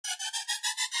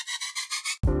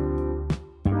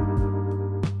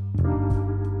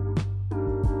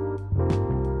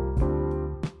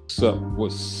What's up?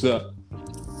 What's up?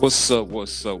 What's up?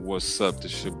 What's up? What's up?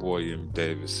 This your boy M.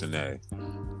 Davidson.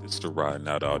 It's the Riding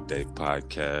Out All Day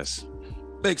podcast.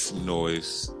 Make some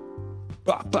noise.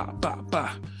 Bah, bah, bah,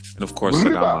 bah. And of course,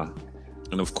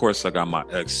 I got my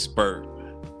expert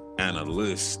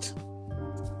analyst,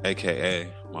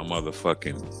 aka my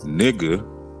motherfucking nigga.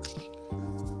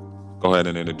 Go ahead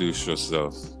and introduce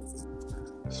yourself.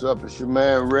 What's up? It's your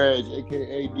man Reg,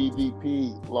 aka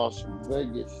DVP, Las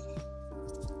Vegas.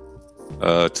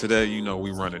 Today,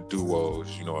 we running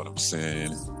duos, you know what I'm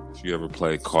saying? If you ever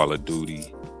play Call of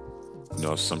Duty,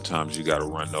 sometimes you gotta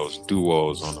run those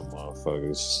duos on the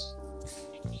motherfuckers.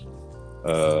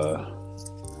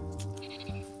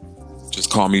 Just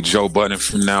call me Joe Budden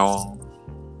from now on.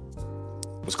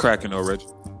 What's cracking though, Reggie?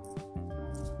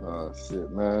 Shit,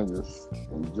 man, just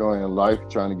enjoying life,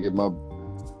 trying to get my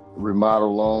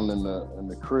remodel loan in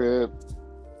the crib.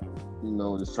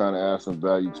 Just trying to add some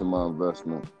value to my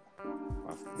investment.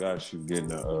 I forgot you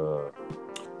getting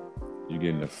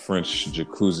a French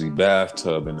jacuzzi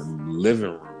bathtub in the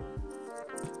living room.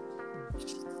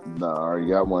 Nah, I already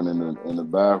got one in the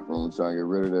bathroom. Trying to get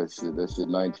rid of that shit. That shit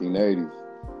 1980s.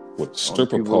 With a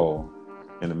stripper pole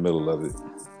in the middle of it.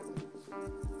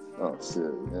 Oh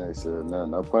shit! Yeah, ain't said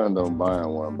nothing. I planned on buying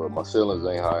one, but my ceilings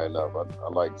ain't high enough. I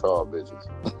like tall bitches.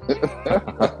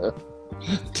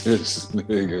 This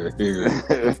nigga here.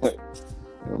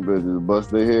 Them bitches bust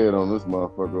their head on this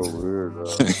motherfucker over here, dog.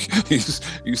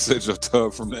 You said your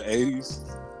tub from the 80s?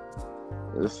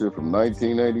 This shit from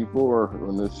 1984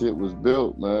 when this shit was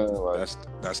built, man. Like,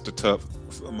 that's the tub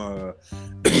from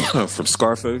from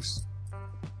Scarface?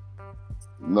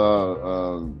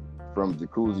 No, from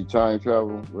Jacuzzi Time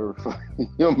Travel. You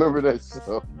don't remember that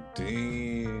show?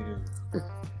 Damn.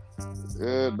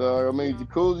 Yeah, dog. I mean,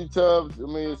 jacuzzi tubs,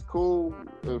 it's cool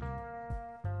if...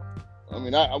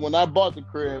 when I bought the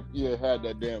crib, it had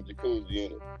that damn jacuzzi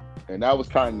in it. And that was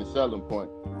kind of the selling point.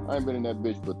 I ain't been in that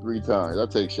bitch for 3 times. I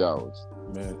take showers.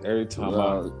 Man, every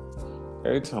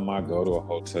time I go to a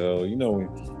hotel,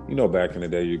 back in the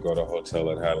day you go to a hotel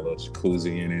that had a little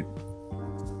jacuzzi in it.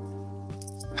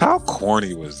 How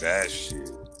corny was that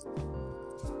shit?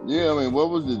 Yeah, what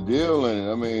was the deal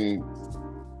in it?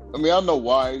 I know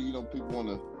why, people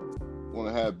want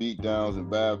to have beat downs and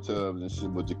bathtubs and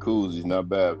shit, but jacuzzis, not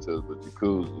bathtubs, but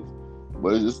jacuzzis.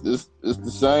 But it's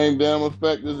the same damn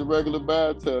effect as a regular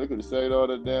bathtub. They could have saved all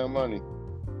that damn money.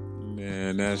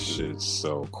 Man, that shit's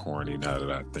so corny now that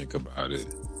I think about it.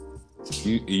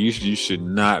 You should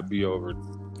not be over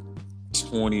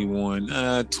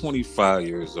 21, 25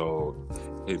 years old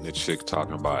hitting a chick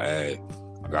talking about, hey,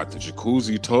 I got the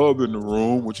jacuzzi tub in the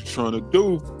room. What you trying to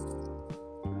do?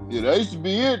 Yeah, that used to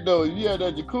be it, though. You had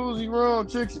that jacuzzi room,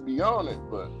 chicks would be on it.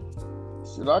 But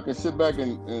shit, I can sit back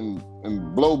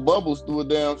and blow bubbles through a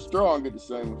damn straw and get the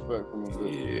same effect from it.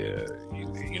 Yeah,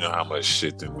 you know how much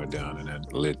shit that went down in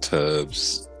that lit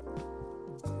tubs.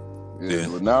 Yeah,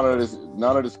 but now that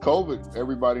it's COVID,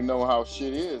 everybody know how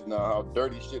shit is now, how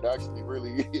dirty shit actually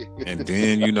really is. And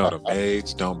then the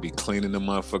maids don't be cleaning the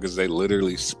motherfuckers. They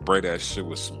literally spray that shit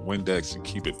with some Windex and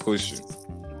keep it pushing.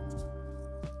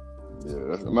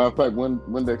 Yeah, as a matter of fact,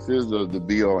 Windex is the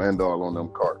be all end all on them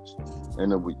carts,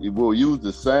 and it will use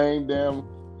the same damn.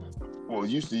 Well,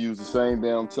 used to use the same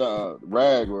damn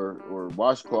rag or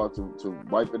washcloth to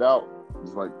wipe it out.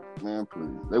 It's like, man, please.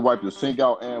 They wipe the sink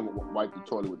out and wipe the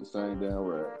toilet with the same damn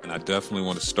rag. And I definitely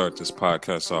want to start this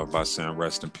podcast off by saying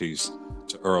rest in peace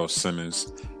to Earl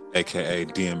Simmons, a.k.a.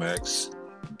 DMX,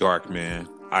 Darkman,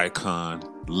 icon,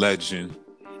 legend,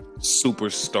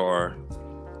 superstar,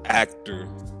 actor,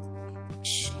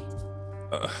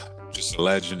 just a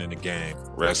legend in the game.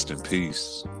 Rest in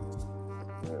peace.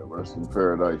 Yeah, rest in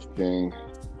paradise, King.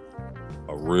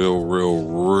 A real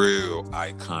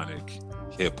iconic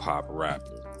hip-hop rapper.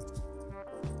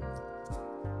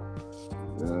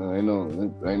 Ain't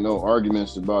no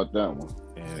arguments about that one.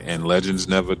 And legends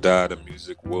never die. The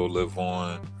music will live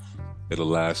on. It'll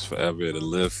last forever. It'll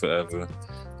live forever.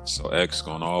 So X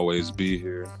gonna always be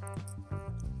here.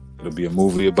 It'll be a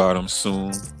movie about him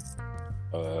soon.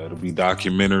 It'll be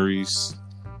documentaries.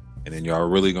 And then y'all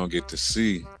really gonna get to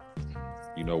see,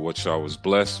 what y'all was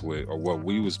blessed with, or what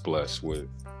we was blessed with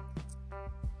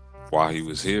while he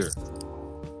was here.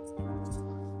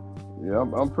 Yeah,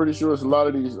 I'm pretty sure it's a lot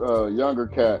of these younger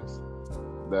cats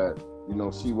that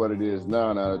see what it is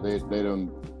now that they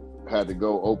done had to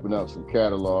go open up some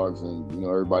catalogs, and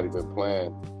everybody been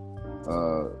playing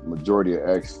majority of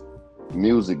X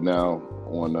music now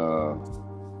on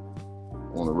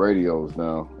on the radios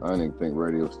now. I didn't even think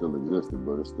radio still existed,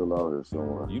 but it's still out there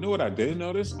somewhere. You know what I did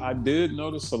notice? I did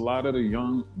notice a lot of the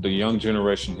young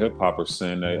generation hip hoppers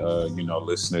saying they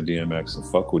listen to DMX and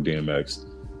fuck with DMX,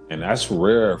 and that's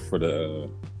rare for the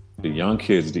young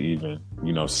kids to even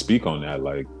speak on that.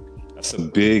 Like that's a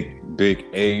big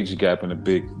age gap and a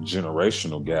big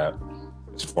generational gap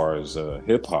as far as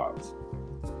hip hop.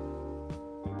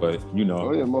 But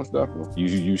oh yeah, most definitely.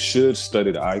 You should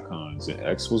study the icons, and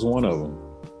X was one of them.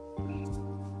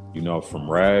 From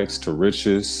rags to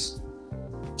riches,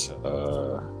 to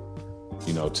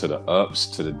to the ups,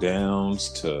 to the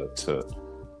downs, to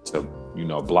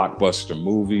blockbuster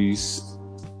movies,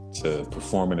 to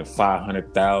performing in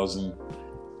 500,000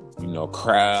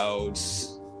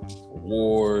 crowds,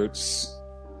 awards.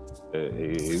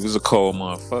 It was a cold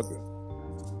motherfucker,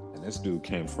 and this dude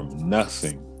came from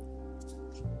nothing.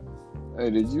 Hey,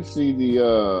 did you see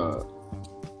the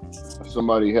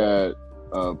somebody had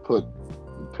put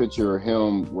a picture of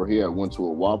him where he had went to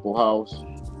a Waffle House?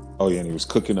 Oh yeah, and he was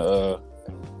cooking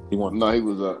he was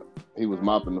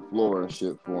mopping the floor and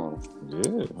shit for him.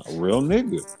 Yeah, a real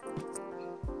nigga.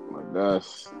 Like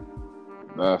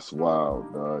that's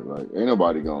wild, dog. Like ain't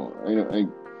nobody I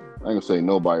ain't gonna say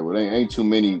nobody, but ain't too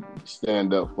many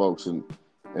stand up folks in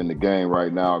the game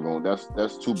right now going.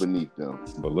 That's too beneath them.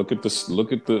 But look at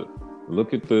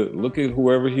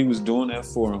whoever he was doing that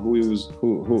for, and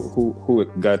who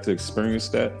got to experience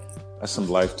that. That's some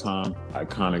lifetime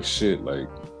iconic shit. Like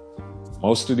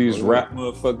most of these rap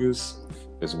motherfuckers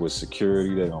is with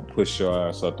security. They gonna push your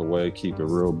ass out the way, keep it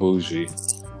real bougie.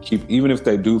 Even if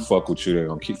they do fuck with you, they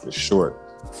gonna keep it short.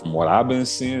 From what I've been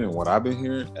seeing and what I've been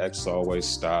hearing, X always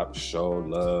stopped, showed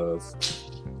love,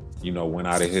 went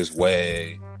out of his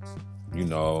way,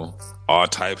 all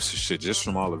types of shit, just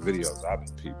from all the videos I've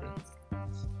been peeping.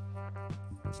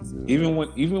 Yeah.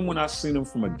 Even when I seen him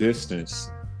from a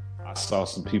distance, I saw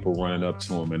some people running up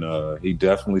to him, and he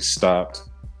definitely stopped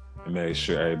and made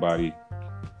sure everybody,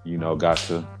 got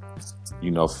to,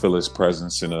 feel his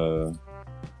presence and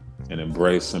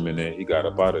embrace him, and then he got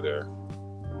up out of there.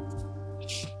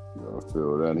 I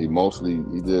feel that. He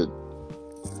did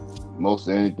most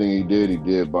of anything he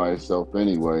did by himself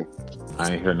anyway.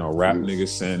 I ain't hear no rap niggas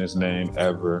saying his name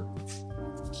ever.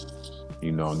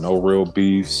 No real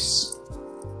beefs.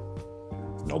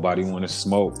 Nobody want to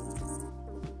smoke.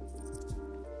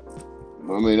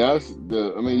 I mean,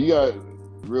 you got to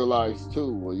realize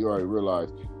too. Well, you already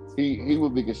realized he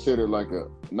would be considered like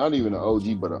not even an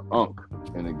OG, but an unk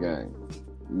in the game.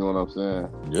 You know what I'm saying?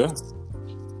 Yeah.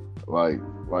 Like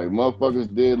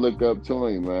motherfuckers did look up to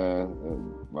him, man.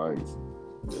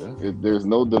 And there's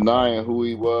no denying who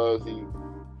he was.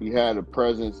 He had a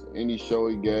presence. Any show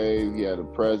he gave, he had a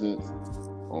presence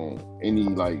on any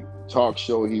talk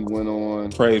show he went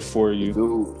on. Prayed for you.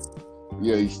 Dude,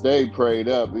 yeah, he stayed prayed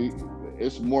up.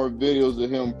 It's more videos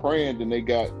of him praying than they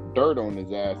got dirt on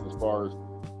his ass as far as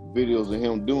videos of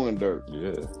him doing dirt.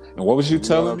 Yeah. And what was you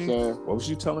telling me? What was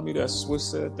you telling me that Swiss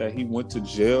said that he went to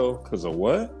jail because of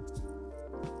what?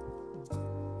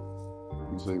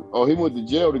 You say, he went to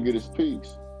jail to get his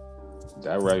piece.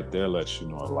 That right there lets you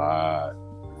know a lot.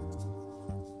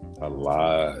 A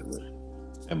lot.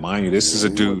 And mind you, this is a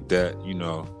dude that,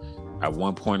 at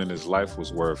one point in his life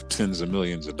was worth tens of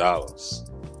millions of dollars.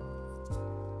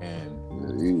 And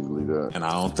easily that. And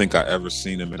I don't think I ever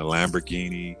seen him in a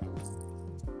Lamborghini.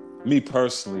 Me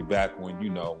personally, back when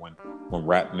when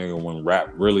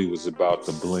rap really was about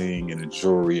the bling and the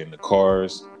jewelry and the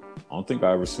cars, I don't think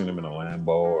I ever seen him in a Lambo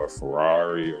or a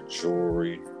Ferrari or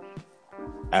jewelry.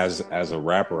 As a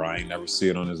rapper, I ain't never see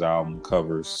it on his album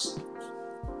covers.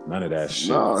 None of that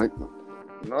shit.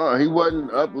 No, he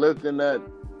wasn't uplifting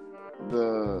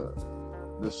the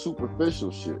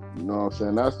superficial shit. You know what I'm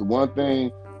saying? That's the one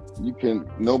thing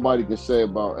nobody can say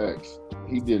about X.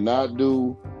 He did not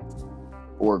do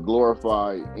or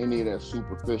glorify any of that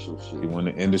superficial shit. He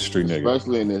wasn't an industry nigga.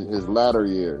 Especially in his latter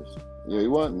years. Yeah, he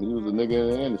wasn't. He was a nigga in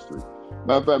the industry.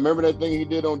 Matter of fact, remember that thing he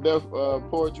did on Def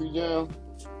Poetry Jam?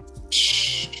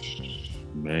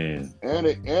 Man. And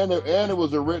it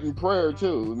was a written prayer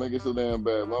too. It make it so damn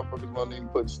bad. Motherfuckers wasn't even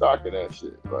putting stock in that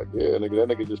shit. Like, yeah, that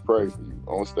nigga just prayed for you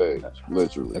on stage,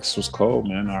 literally. X was cold,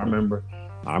 man. I remember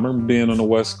being on the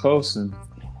West Coast and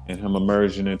him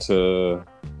emerging into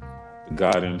the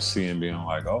God MC and being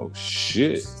like, oh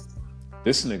shit.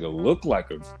 This nigga looked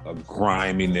like a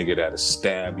grimy nigga that'll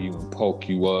stab you and poke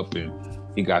you up, and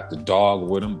he got the dog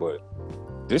with him, but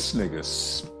this nigga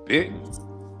spitting.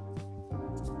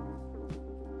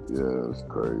 Yeah, it's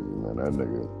crazy, man. That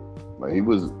nigga, he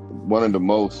was one of the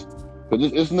most. Cause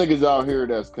it's niggas out here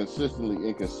that's consistently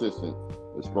inconsistent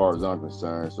as far as I'm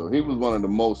concerned. So he was one of the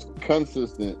most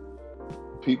consistent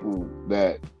people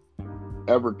that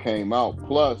ever came out.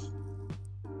 Plus,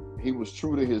 he was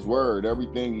true to his word.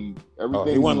 Everything he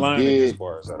wasn't lying in his did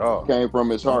bars at all. came from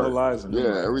his heart. No lies in his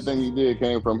bars. Everything he did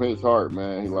came from his heart,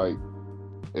 man. He like,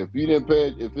 if you didn't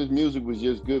if his music was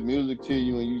just good music to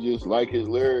you and you just like his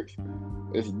lyrics,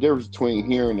 it's the difference between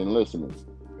hearing and listening.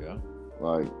 Yeah.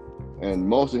 Like, and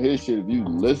most of his shit, if you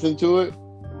listen to it,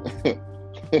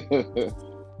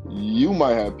 you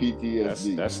might have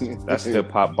PTSD. That's hip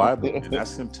hop Bible, and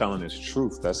that's him telling his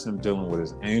truth. That's him dealing with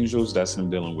his angels. That's him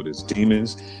dealing with his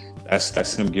demons.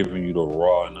 That's him giving you the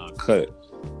raw and uncut.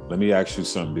 Let me ask you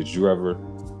something. Did you ever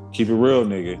keep it real,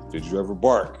 nigga? Did you ever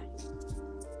bark?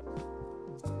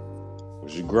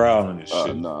 Was you growling and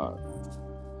shit? Nah.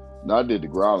 No, I did the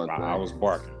growling thing. I was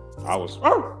barking. I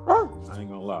ain't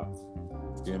gonna lie.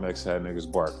 DMX had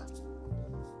niggas barking.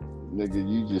 Nigga,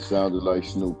 you just sounded like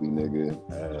Snoopy, nigga.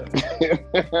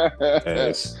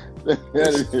 That's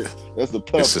a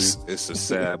puppy. It's a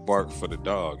sad bark for the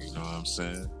dog, you know what I'm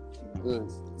saying?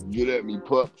 Get at me,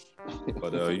 pup.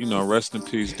 But rest in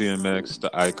peace, DMX,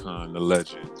 the icon, the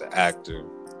legend, the actor.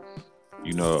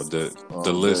 You know,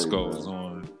 the list goes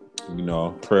on. You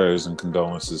know, prayers and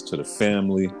condolences to the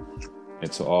family and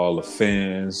to all the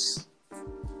fans.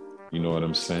 You know what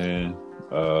I'm saying?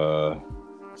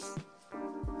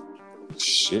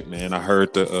 Shit, man. I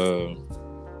heard the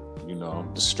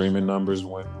streaming numbers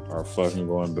are fucking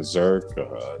going berserk.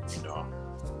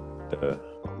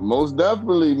 Most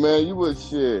definitely, man. You was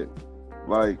shit.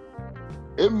 Like,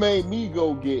 it made me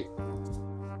go get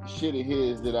shit of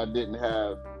his that I didn't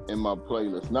have in my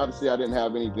playlist. Not to say I didn't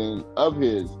have anything of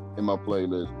his in my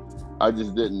playlist. I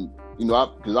just didn't,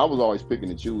 because I was always picking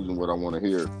and choosing what I want to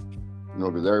hear.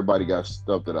 Because everybody got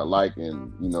stuff that I like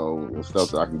and, and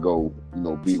stuff that I can go,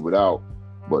 be without.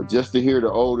 But just to hear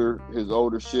his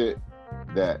older shit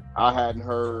that I hadn't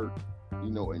heard,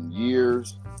 in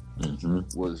years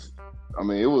was,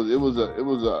 it was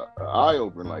a eye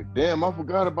opener. Like, damn, I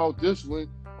forgot about this one.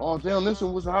 Oh, damn, this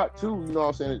one was hot too. You know what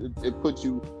I'm saying? It put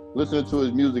you listening to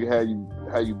his music, had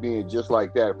you being just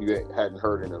like that if you hadn't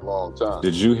heard it in a long time.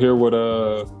 Did you hear what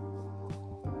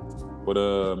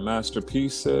Master P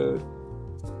said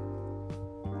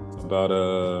about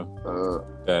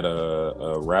that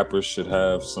rappers should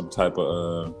have some type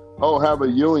of have a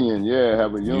union? Yeah,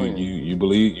 have a union. You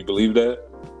believe that?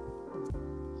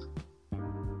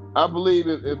 I believe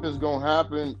if it's gonna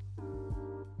happen,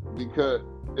 because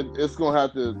it's gonna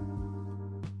have to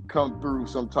come through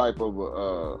some type of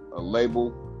a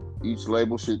label. Each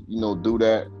label should, do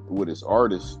that with its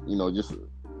artists, just,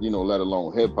 let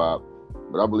alone hip hop.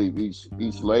 But I believe each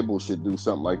label should do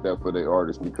something like that for their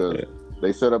artists, because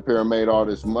they set up here and made all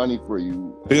this money for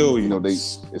you.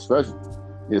 Billions. They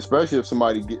especially if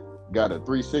somebody got a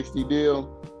 360 deal,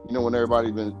 when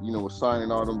everybody been, was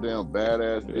signing all them damn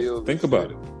badass deals. Think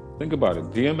about it.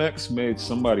 DMX made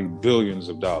somebody billions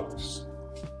of dollars.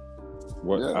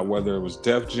 Whether it was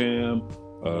Def Jam,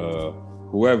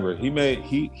 whoever, he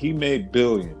made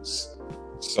billions.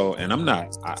 So, and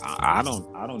I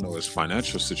don't know his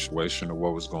financial situation or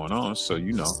what was going on. So,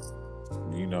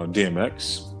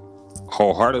 DMX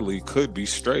wholeheartly could be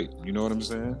straight. You know what I'm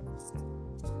saying?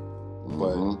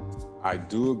 But I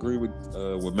do agree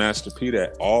with Master P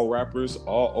that all rappers,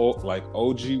 like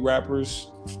OG rappers,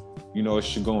 it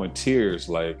should go in tiers.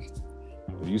 Like,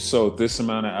 if you sold this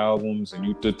amount of albums and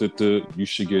you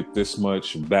should get this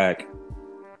much back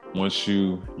once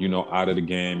you out of the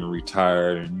game and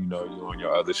retired and you on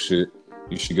your other shit.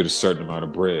 You should get a certain amount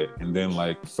of bread. And then,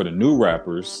 like, for the new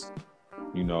rappers,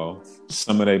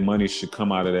 some of their money should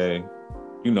come out of their,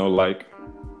 like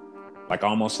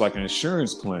almost like an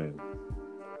insurance plan.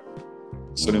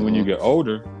 So then when you get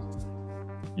older,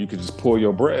 you can just pull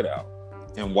your bread out.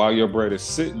 And while your bread is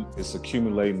sitting, it's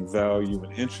accumulating value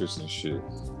and interest and shit.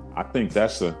 I think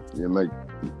that's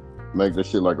make this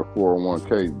shit like a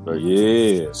 401k, baby.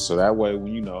 Yeah. So that way,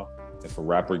 when if a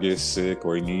rapper gets sick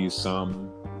or he needs something,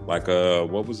 like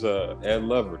what was Ed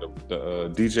Lover,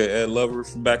 the DJ Ed Lover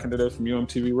from back in the day from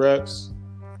UMTV Raps?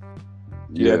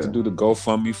 He had to do the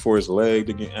GoFundMe for his leg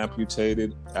to get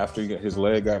amputated. After his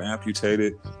leg got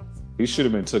amputated, he should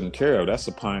have been taken care of. That's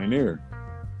a pioneer.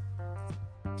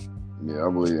 Yeah,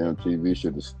 I believe MTV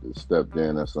should have stepped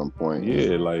in at some point.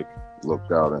 Yeah, like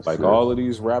looked out and like shit. All of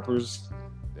these rappers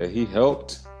that he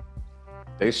helped,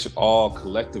 they should all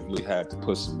collectively had to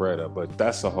put some bread up. But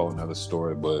that's a whole nother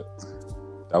story. But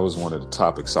that was one of the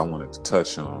topics I wanted to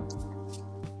touch on.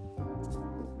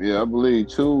 Yeah, I believe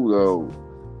too, though.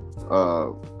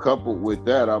 Coupled with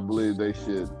that, I believe they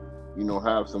should,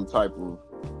 have some type of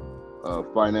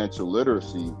financial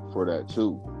literacy for that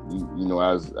too. You know,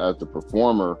 as the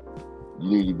performer, you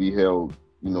need to be held,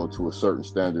 you know, to a certain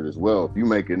standard as well. If you're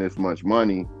making this much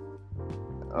money,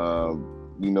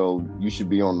 you know, you should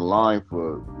be on the line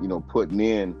for, you know, putting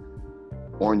in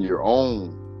on your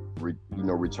own, you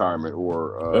know, retirement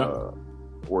or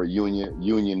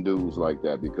union dues like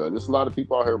that, because there's a lot of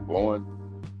people out here blowing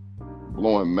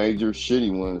major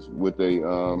shitty ones with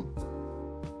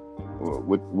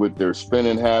with their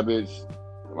spending habits.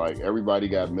 Like, everybody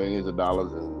got millions of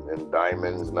dollars in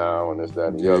diamonds now and this, that,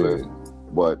 and the other.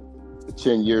 But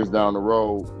 10 years down the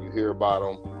road, you hear about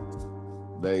them.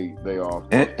 They off.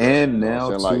 And now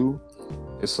too, like,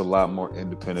 it's a lot more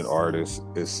independent artists.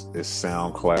 It's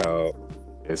SoundCloud.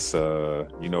 It's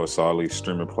you know, it's all these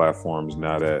streaming platforms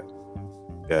now that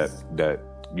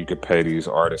you could pay these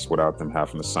artists without them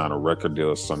having to sign a record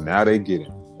deal. So now they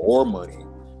getting more money,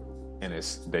 and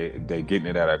they getting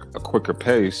it at a quicker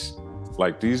pace.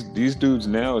 Like these dudes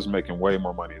now is making way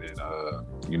more money than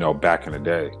you know, back in the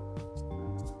day.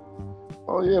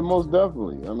 Oh yeah, most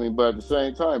definitely. I mean, but at the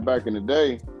same time, back in the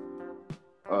day,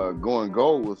 going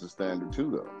gold was the standard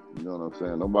too, though. You know what I'm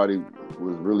saying? Nobody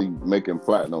was really making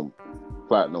platinum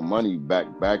money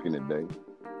back in the day.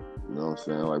 You know what I'm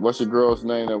saying? Like, what's your girl's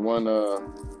name that one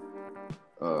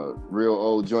real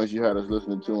old joints you had us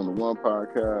listening to on the one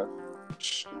podcast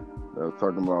that was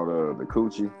talking about the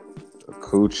coochie? The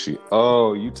coochie.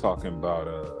 Oh, you talking about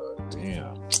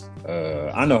damn.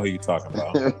 I know who you talking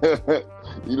about.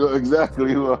 You know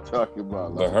exactly who I'm talking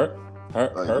about. Like,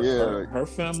 but her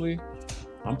family,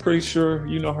 I'm pretty sure,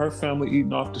 you know, her family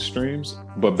eating off the streams.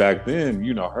 But back then,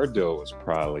 you know, her deal was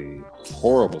probably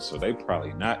horrible, so they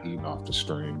probably not eating off the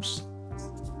streams.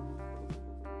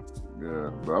 Yeah,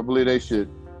 but I believe they should,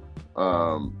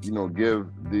 you know, give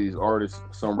these artists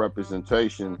some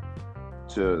representation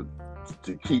to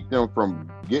keep them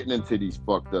from getting into these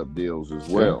fucked up deals as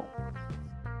well.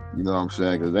 You know what I'm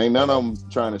saying? Because ain't none of them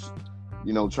trying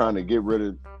to get rid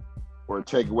of or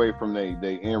take away from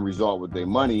their end result with their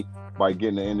money by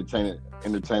getting an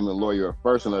entertainment lawyer at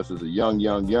first, unless it's a young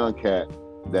cat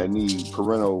that need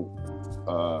parental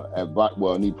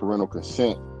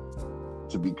consent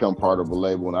to become part of a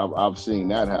label. And I've seen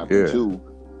that happen too.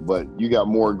 But you got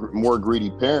more greedy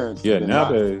parents. Yeah,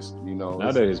 nowadays,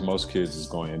 nowadays most kids is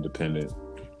going independent.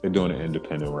 They're doing an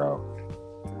independent route.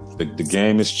 The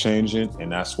game is changing,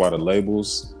 and that's why the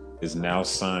labels is now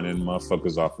signing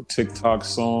motherfuckers off of TikTok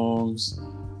songs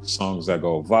that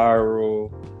go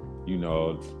viral, you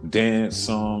know, dance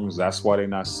songs. That's why they're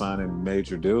not signing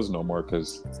major deals no more,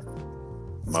 because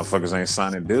motherfuckers ain't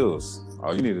signing deals.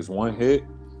 All you need is one hit,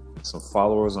 some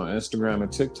followers on Instagram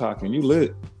and TikTok, and you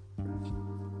lit.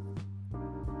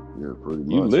 Yeah, pretty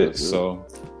much. You lit. So,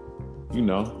 you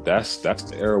know, that's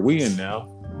the era we in now.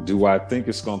 Do I think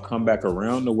it's gonna come back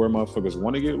around to where motherfuckers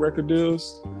want to get record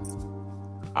deals?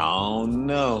 I don't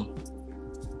know.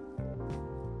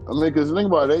 I mean, because think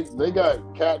about it, they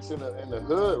got cats in the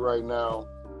hood right now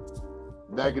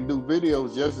that can do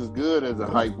videos just as good as a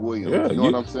Hype Williams. Yeah, you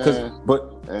know what I'm saying?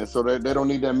 And so they don't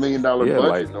need that $1 million budget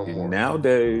like, no more.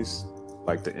 Nowadays,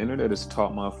 like, the internet has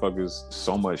taught motherfuckers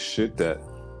so much shit that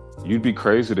you'd be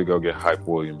crazy to go get Hype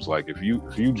Williams. Like, if you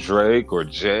Drake or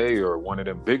Jay or one of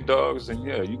them big dogs, then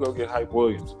yeah, you go get Hype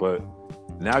Williams. But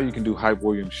now you can do Hype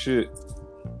Williams shit,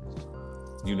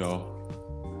 you know,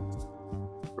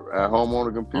 at home on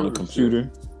a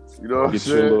computer. You know what I'm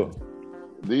saying?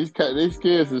 These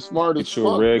kids are smart as fuck. Get you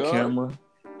a red camera,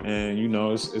 and you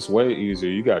know it's way easier.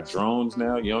 You got drones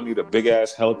now. You don't need a big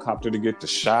ass helicopter to get the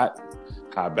shot.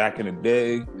 How back in the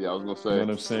day, yeah, I was gonna say. You know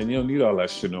what I'm saying? You don't need all that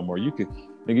shit no more. You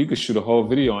could shoot a whole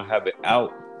video and have it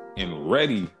out and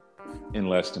ready in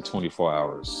less than 24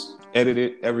 hours. Edit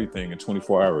it, everything in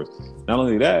 24 hours. Not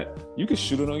only that, you can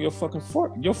shoot it on your fucking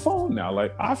your phone now.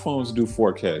 Like, iPhones do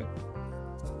 4K.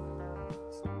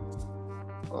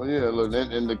 Oh yeah, look,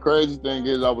 and the crazy thing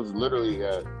is, I was literally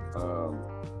at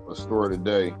a store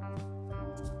today,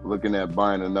 looking at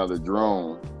buying another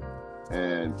drone,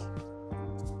 and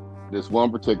this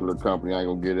one particular company, I ain't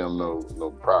gonna give them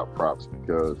no props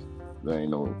because they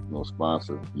ain't no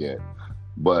sponsor yet,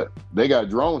 but they got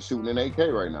drones shooting in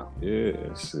 8K right now.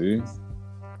 Yeah, see,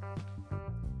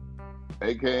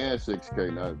 8K and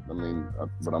 6K. Now,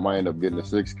 but I might end up getting a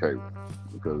 6K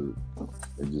because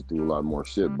they just do a lot more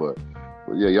shit. But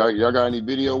yeah, y'all got any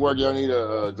video work? Y'all need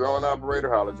a drone operator?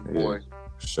 Holla at your boy. Yeah.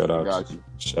 Shout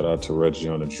out to Reggie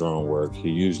on the drone work. He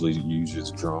usually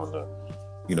uses drone to,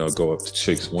 you know, go up to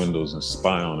chicks' windows and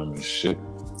spy on them and shit.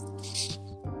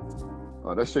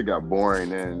 Oh, that shit got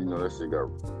boring, and you know that shit got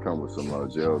come with some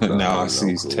jail time. Now I see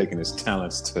he's taking his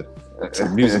talents to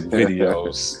music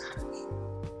videos.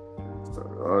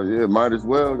 Oh yeah, might as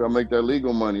well. Gotta make that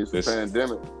legal money. It's This- a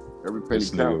pandemic. Every penny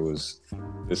This counts.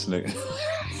 nigga.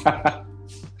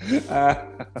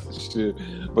 Shit.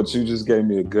 But you just gave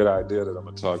me a good idea that I'm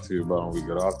gonna talk to you about when we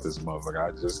get off this motherfucker.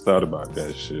 I just thought about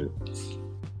that shit.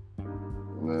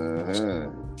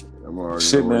 I'm already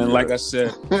Shit, man. already Like up. I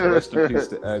said, rest in peace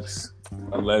to X,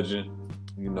 a legend.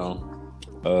 You know,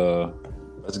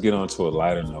 let's get on to a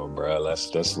lighter note, bro.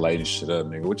 Let's lighten shit up,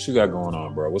 nigga. What you got going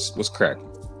on, bro? What's cracking?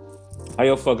 How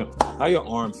your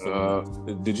arm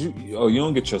feeling? Did you? Oh, you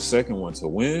don't get your second one to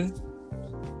win.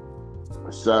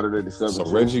 Saturday the 17th. So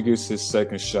Reggie gets his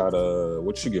second shot.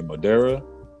 What you get? Moderna.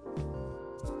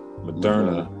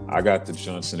 I got the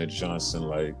Johnson & Johnson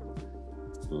like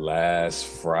last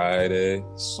Friday,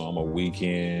 so I'm a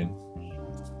weekend.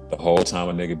 The whole time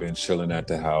a nigga been chilling at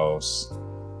the house.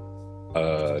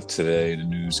 Today the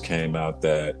news came out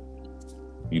that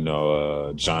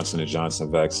Johnson &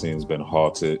 Johnson vaccine's been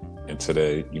halted, and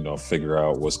today figure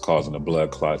out what's causing the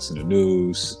blood clots in the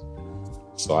news.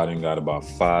 So I done got about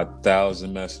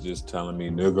 5,000 messages telling me,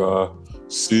 nigga,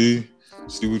 see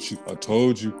what I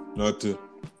told you not to.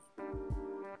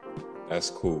 That's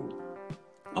cool.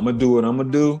 I'm gonna do what I'm gonna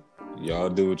do. Y'all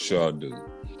do what y'all do.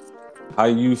 How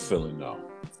you feeling though?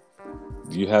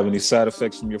 Do you have any side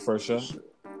effects from your first shot?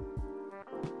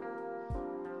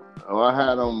 Oh, I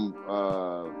had them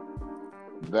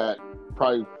that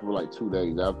probably for like 2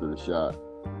 days after the shot,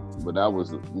 but that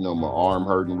was my arm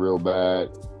hurting real bad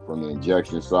from the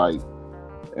injection site,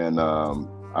 and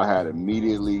I had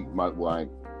immediately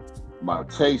my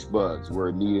taste buds were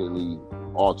immediately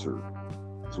altered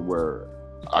to where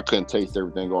I couldn't taste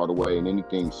everything all the way, and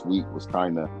anything sweet was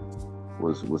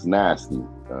was nasty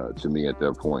to me at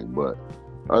that point. But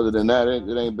other than that,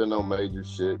 it ain't been no major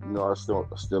shit. I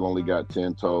still only got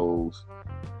 10 toes.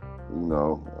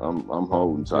 I'm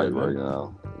holding tight right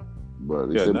now. But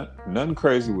nothing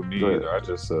crazy with me either. I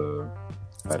just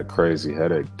had a crazy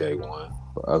headache day one.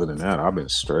 But other than that, I've been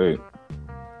straight.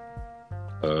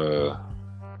 Yeah,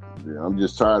 I'm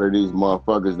just tired of these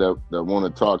motherfuckers that want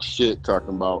to talk shit, talking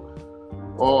about,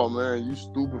 oh man, you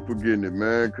stupid for getting it,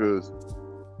 man, because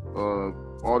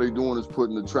all they doing is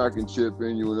putting the tracking chip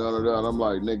in you and none of that. I'm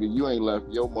like, nigga, you ain't left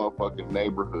your motherfucking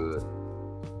neighborhood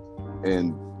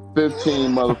in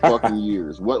 15 motherfucking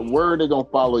years. Where are they gonna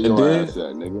follow your ass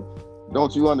at, nigga?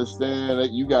 Don't you understand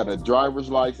that you got a driver's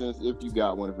license, if you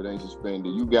got one, if it ain't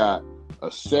suspended? You got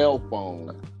a cell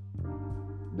phone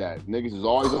that niggas is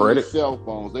always on their cell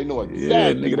phones. They know exactly.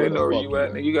 Yeah, nigga, they know where you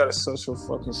at. Nigga, you got a social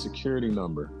fucking security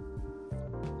number.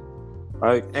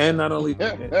 Like, and not only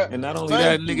that,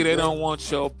 nigga, they don't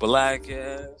want your black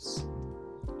ass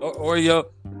or your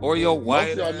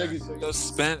white ass, niggas, your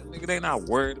spent nigga. They not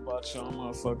worried about y'all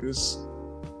motherfuckers.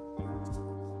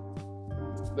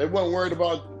 They weren't worried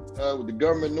about the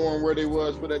government knowing where they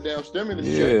was for that damn stimulus.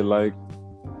 Yeah, check. like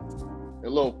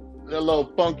that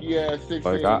little funky ass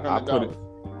 $1,600.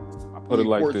 I put it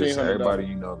like this: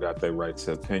 everybody got their right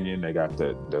to opinion. They got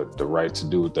the right to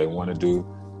do what they want to do.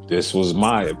 This was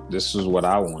what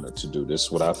I wanted to do. This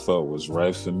is what I felt was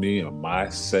right for me and my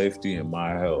safety and my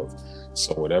health.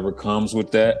 So whatever comes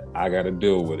with that, I got to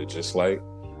deal with it. Just like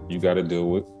you got to deal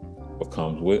with what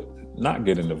comes with not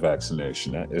getting the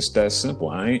vaccination. It's that simple.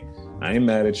 I ain't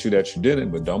mad at you that you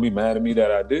didn't, but don't be mad at me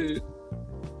that I did.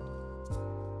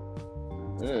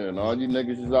 Yeah, and all you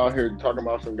niggas is out here talking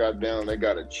about some goddamn, they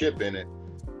got a chip in it.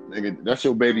 Nigga, that's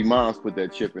your baby mom's put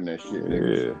that chip in that shit,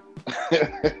 nigga. Yeah.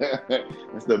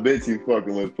 That's the bitch you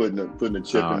fucking with putting the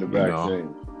chip in the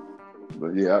vaccine.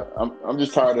 But yeah, I'm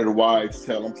just tired of the wives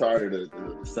tell. I'm tired of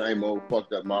the same old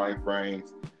fucked up mind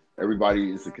frames.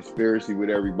 Everybody is a conspiracy with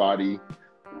everybody.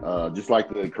 Just like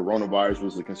the coronavirus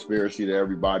was a conspiracy to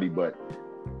everybody, but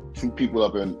 2 people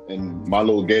up in my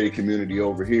little gated community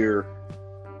over here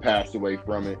passed away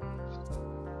from it,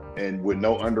 and with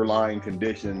no underlying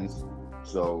conditions.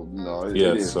 So it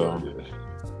is. So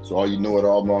all you know it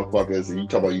all motherfuckers, and you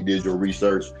talk about you did your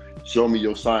research. Show me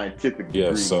your scientific degree.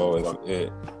 Yeah. So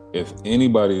if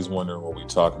anybody is wondering what we're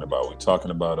talking about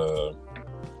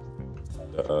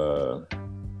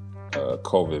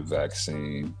COVID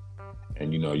vaccine,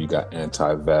 and you got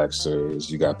anti-vaxxers,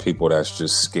 you got people that's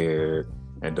just scared.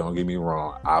 And don't get me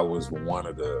wrong, I was one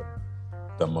of the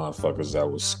motherfuckers that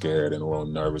was scared and a little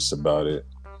nervous about it.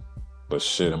 But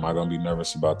shit, am I gonna be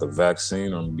nervous about the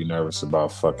vaccine, or am I gonna be nervous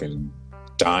about fucking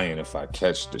dying if I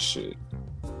catch the shit?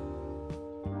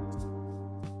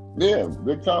 Yeah,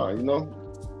 big time.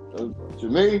 To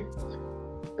me,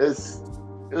 it's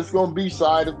gonna be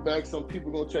side effects. Some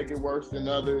people gonna take it worse than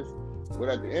others. But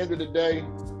at the end of the day,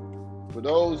 for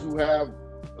those who have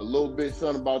a little bit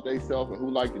something about themselves and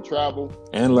who like to travel,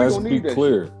 and let's be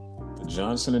clear, the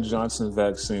Johnson & Johnson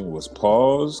vaccine was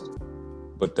paused,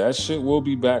 but that shit will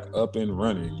be back up and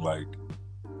running.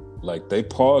 Like they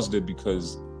paused it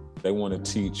because they want to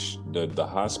teach the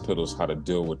hospitals how to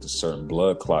deal with the certain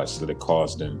blood clots that it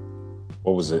caused in,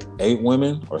 what was it, 8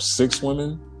 women or 6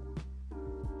 women?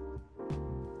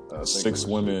 6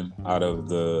 women out of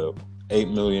the 8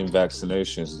 million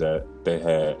vaccinations that they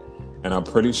had. And I'm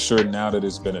pretty sure now that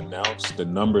it's been announced, the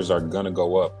numbers are going to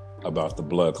go up about the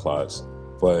blood clots.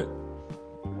 But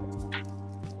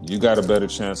you got a better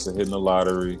chance of hitting the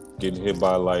lottery, getting hit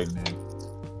by lightning,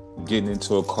 getting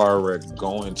into a car wreck,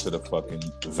 going to the fucking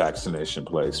vaccination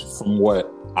place, from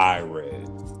what I read.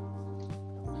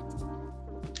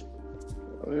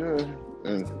 Oh, yeah.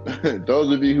 And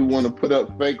those of you who want to put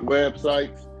up fake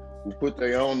websites, who put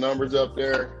their own numbers up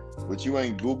there, but you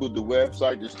ain't Googled the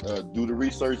website, just do the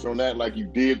research on that like you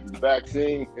did the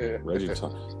vaccine. Reggie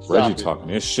talking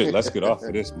this shit. Let's get off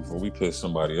of this before we piss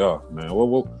somebody off, man.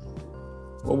 What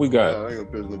we got? I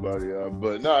ain't gonna piss nobody off,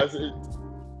 but no,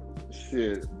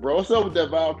 shit, bro. What's up with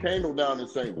that volcano down in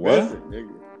St. Vincent,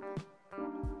 nigga?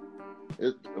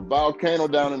 It's a volcano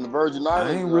down in the Virgin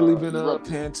Islands. I ain't really been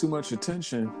paying too much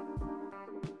attention,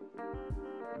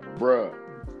 bruh.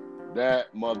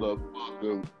 That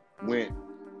motherfucker went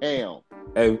ham.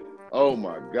 Hey, oh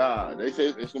my god! They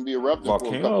say it's gonna be erupting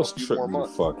volcanoes for a few more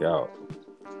months. Fuck out.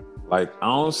 Like I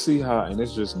don't see how, and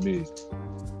it's just me.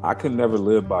 I could never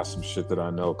live by some shit that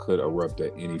I know could erupt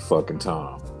at any fucking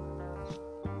time.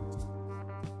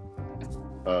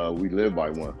 We live by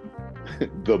one,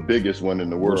 the biggest one in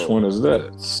the world. Which one is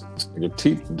that?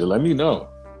 Let me know.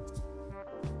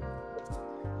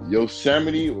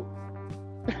 Yosemite.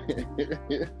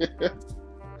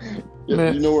 You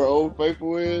know where Old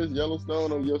Faithful is?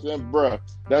 Yellowstone or Yosemite? Bruh,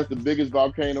 that's the biggest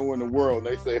volcano in the world.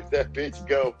 They say if that bitch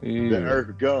go, the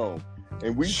earth gone.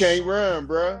 And we can't run,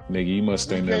 bruh. Nigga, you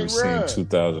must ain't never seen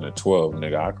 2012,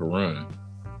 nigga. I can run.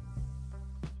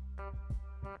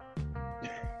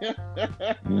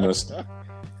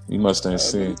 You must ain't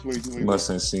seen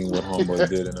what Homeboy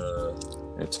did in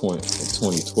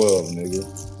 2012, nigga.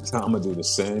 I'm gonna do the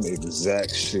same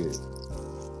exact shit.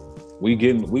 We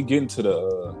getting to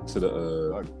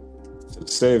the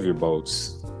Savior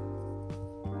boats.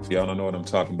 If y'all don't know what I'm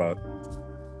talking about.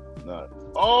 Nah.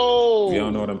 Oh, if y'all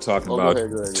know what I'm talking about. Go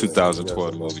ahead,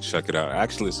 2012 movie. Check it out.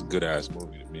 Actually, it's a good ass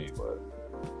movie to me, but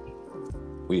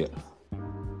yeah.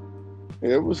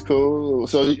 It was cool.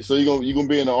 So you gonna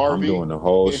be in the RV? I'm doing the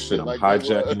whole shit. I'm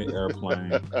hijacking the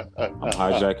airplane. I'm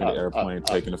hijacking the airplane,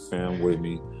 taking the fam with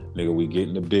me. Nigga, we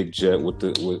getting the big jet with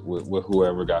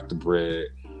whoever got the bread.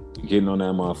 We getting on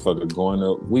that motherfucker, going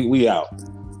up. We out.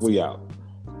 We out.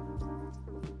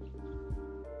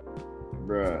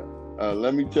 Bruh,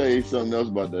 let me tell you something else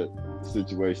about that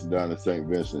situation down in St.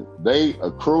 Vincent.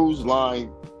 A cruise line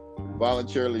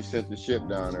voluntarily sent the ship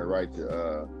down there, right,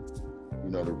 to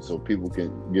so people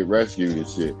can get rescued and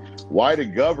shit. Why the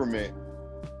government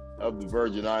of the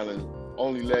Virgin Islands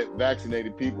only let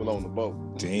vaccinated people on the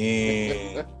boat?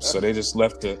 Damn. So they just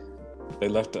left the other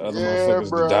motherfuckers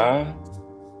to die?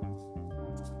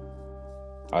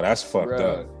 Oh, that's fucked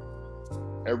up.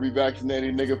 Every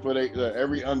vaccinated nigga for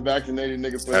every unvaccinated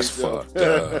nigga for that's fucked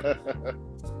up.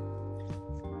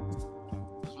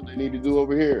 That's what they need to do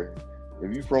over here.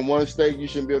 If you from one state, you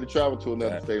shouldn't be able to travel to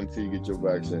another state until you get your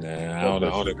vaccine. Nah, I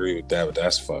don't agree with that, but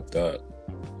that's fucked up.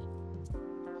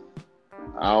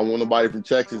 I don't want nobody from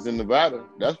Texas and Nevada.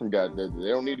 That's from goddamn. They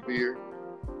don't need to be here.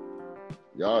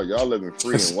 Y'all living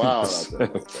free and wild out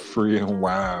there. Free and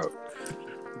wild.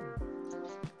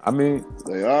 I mean,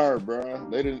 they are, bro.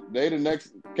 They the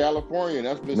next California.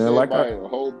 That's been said by a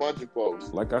whole bunch of folks.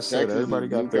 Like I said, Texas, everybody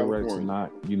got their right to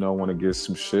not, want to get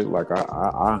some shit. Like I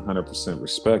 100%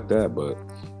 respect that, but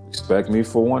respect me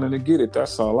for wanting to get it.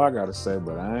 That's all I gotta say.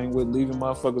 But I ain't with leaving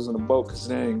motherfuckers in the boat because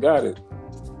they ain't got it.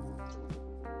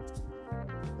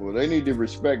 Well, they need to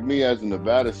respect me as a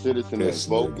Nevada citizen that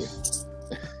votes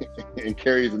and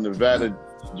carries a Nevada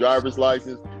driver's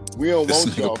license. We don't this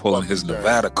want y'all pulling his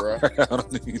Nevada crowd on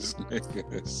these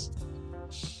niggas.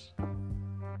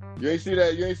 You ain't see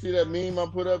that meme I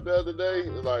put up the other day?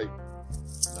 It's like,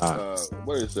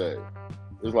 what did it say?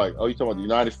 It's like, oh, you talking about the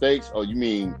United States? Oh, you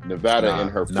mean Nevada and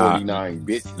her 49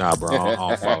 bitch? Nah, bro, I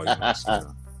don't follow you.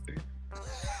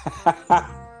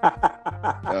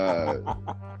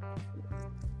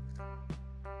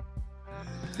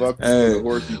 Hey,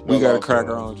 we gotta crack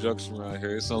our own jokes around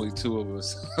here. It's only 2 of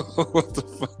us. What the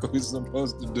fuck are we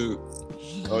supposed to do?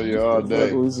 Oh yeah, all day.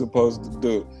 What are we supposed to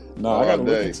do? No, I gotta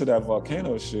look into that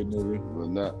volcano shit, nigga. But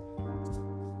not,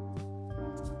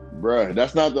 bruh.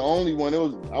 That's not the only one. It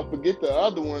was. I forget the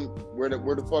other one where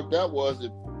the fuck that was.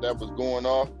 That was going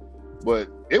off. But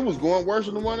it was going worse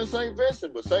than the one in St.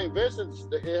 Vincent. But St. Vincent,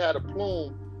 it had a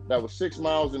plume that was 6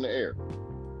 miles in the air.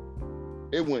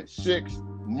 It went 6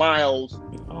 miles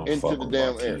into the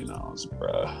damn air.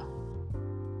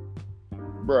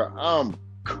 Bruh, I'm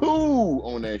cool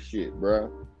on that shit,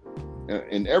 bruh.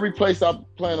 And every place I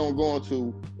plan on going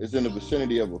to is in the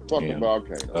vicinity of a fucking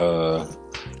volcano.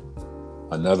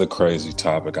 Another crazy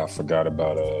topic I forgot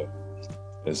about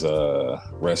is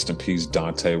rest in peace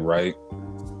Dante Wright.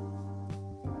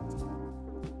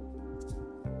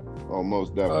 Oh,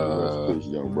 most definitely rest in peace,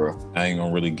 young bro. I ain't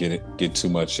gonna really get too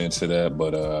much into that,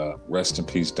 but rest in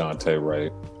peace Dante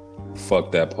Wright.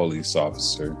 Fuck that police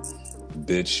officer.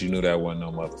 Bitch, you knew that wasn't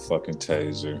no motherfucking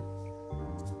taser.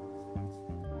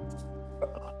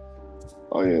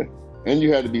 Oh yeah. And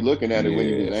you had to be looking at it when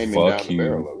you was aiming down the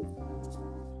barrel of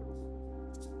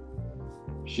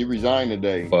it. She resigned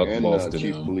today, and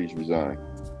chief of police resigned.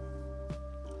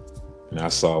 And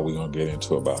that's all we're gonna get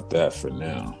into about that for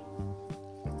now.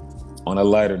 On a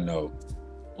lighter note.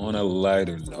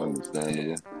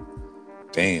 Understandable.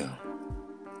 Damn.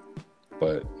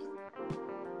 But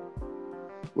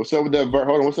what's up with that?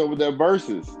 What's up with that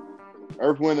versus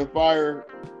Earth, Wind, and Fire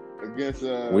against?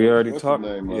 We already talked.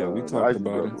 Yeah, we talked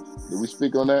about it. Did we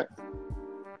speak on that?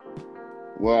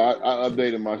 Well, I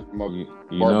updated my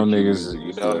niggas.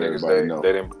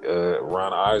 They didn't.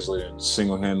 Ron Isley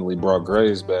single-handedly brought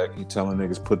Graves back. He telling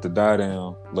niggas put the die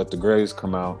down, let the Graves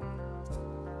come out.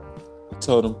 I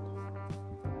told him,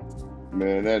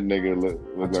 man, that nigga look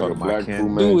like a black Fu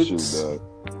Manchu,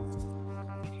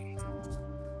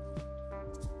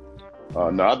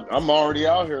 dog. No, I'm already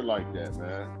out here like that,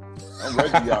 man. I'm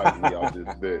ready out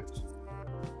this bitch.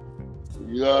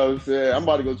 You know what I'm saying? I'm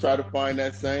about to go try to find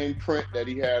that same print that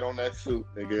he had on that suit,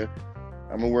 nigga.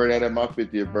 I'm gonna wear that at my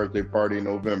 50th birthday party in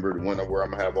November, the one where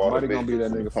I'm gonna have all the gonna be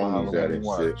that nigga ponies at and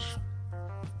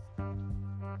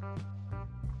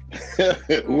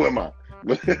shit. Who am I?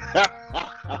 That's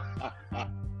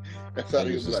how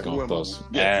he was just like, gonna throw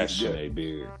some ash in their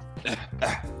beard.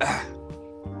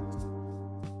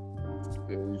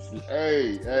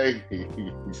 Hey,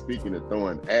 speaking of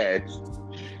throwing ash,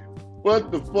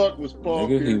 what the fuck was Paul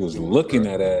Nigga, Pierce he was doing, looking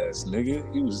bro? at ass, nigga.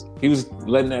 He was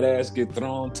letting that ass get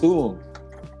thrown to him.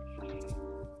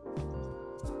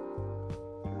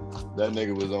 That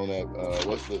nigga was on that,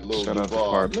 what's the little Shout out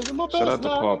to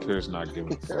Paul Pierce not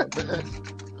giving a fuck, man.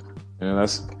 And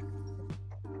that's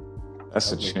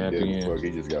a champion. He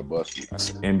just got busted.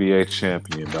 That's an NBA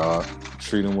champion, dog.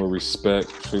 Treat him with respect.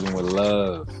 Treat him with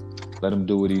love. Let him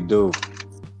do what he do.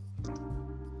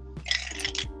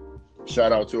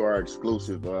 Shout out to our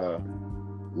exclusive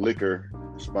liquor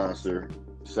sponsor,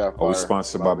 Sapphire. Oh, we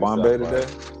sponsored by Bombay today?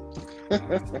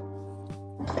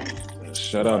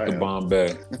 Shout out to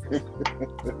Bombay.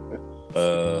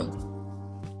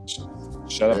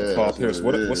 Shout out to Paul Pierce.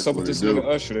 What's up with this nigga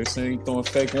Usher? They saying he throwing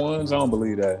fake ones? I don't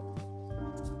believe that.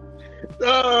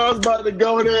 I was about to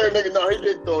go there, nigga. No, he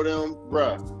didn't throw them,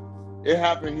 bruh. It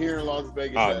happened here in Las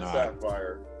Vegas at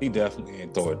Sapphire. He definitely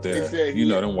ain't throw it there. You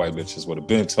know them white bitches would have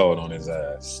been told on his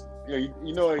ass. Yeah,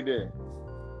 you know he did.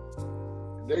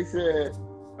 They said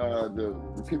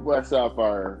the people at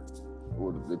Sapphire,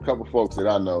 or the couple folks that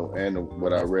I know, and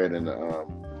what I read in the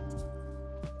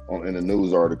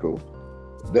news article,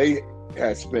 they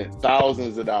had spent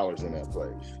thousands of dollars in that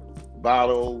place.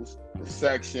 Bottles, the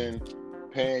section,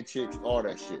 pan chicks, all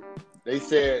that shit. They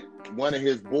said one of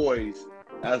his boys,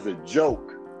 as a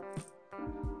joke,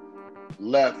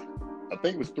 left, I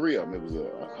think it was 3 of them. It was a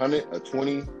 100, a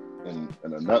 20, and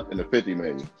a 50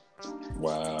 maybe.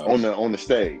 Wow. On the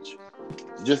stage.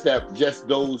 Just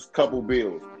those couple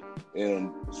bills.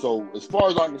 And so as far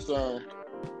as I'm concerned,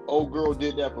 old girl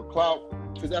did that for clout,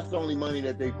 because that's the only money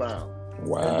that they found.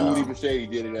 Wow. And dude even said he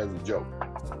did it as a joke.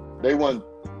 They want,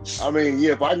 I mean,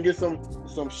 yeah, if I can get some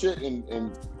shit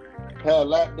and have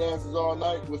lap dances all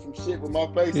night with some shit with my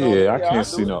face on. Yeah, I can't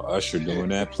see no Usher doing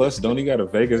that. Plus, don't he got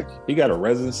a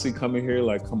residency coming here?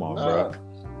 Like, come on, bro.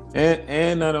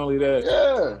 And not only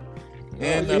that,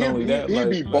 he'd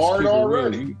be barred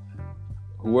already.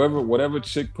 Whatever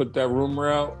chick put that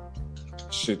rumor out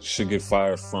should get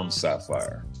fired from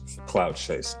Sapphire. Clout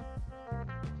chasing.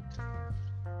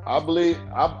 I believe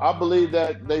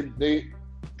that they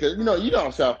because you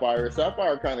know Sapphire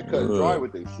kind of cut dry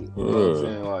with their shit. You know what I'm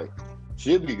saying? Like,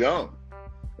 she'll be gone,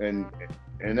 and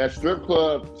that strip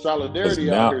club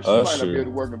Solidarity out here, she might not be able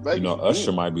to work in Vegas. You know,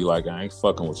 Usher might be like, I ain't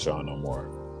fucking with y'all no more,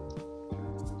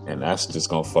 and that's just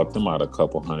gonna fuck them out a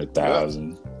couple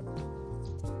 $100,000.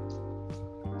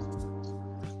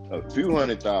 A few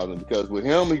 $100,000, because with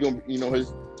him, he gonna,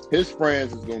 his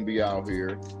friends is gonna be out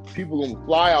here. People gonna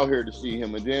fly out here to see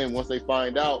him, and then once they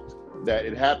find out that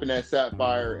it happened at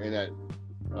Sapphire and that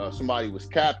somebody was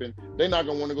capping, they're not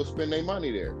gonna want to go spend their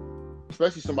money there,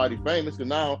 especially somebody famous. Because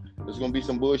now there's gonna be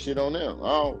some bullshit on them.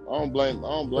 I don't blame.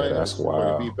 Yeah, that's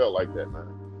wild. Be felt like that, man.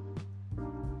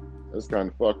 That's kind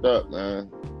of fucked up, man.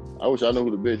 I wish I knew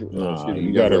who the bitch was. Nah,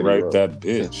 you gotta write that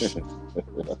bitch.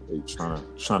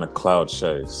 trying to cloud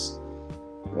chase.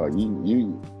 Like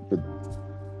you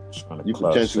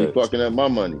potentially fucking up my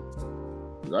money.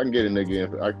 I can get a nigga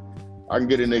in. I can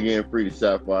get a nigga in free to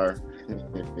Sapphire. It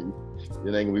ain't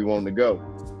gonna be wanting to go.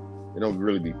 It don't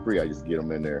really be free. I just get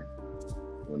them in there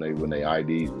when they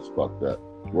IDs was fucked up,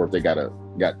 or if they got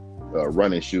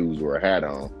running shoes or a hat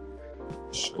on.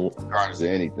 Sure. Regardless of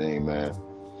anything, man.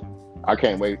 I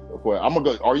can't wait. I'm gonna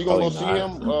go. Are you gonna go see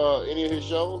him? Any of his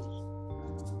shows?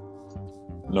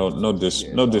 No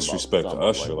disrespect to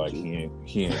Usher. Like he ain't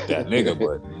that nigga,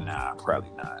 but nah,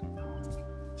 probably not.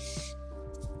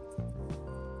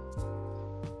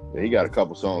 Yeah, he got a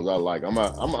couple songs I like. I'm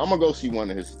gonna go see one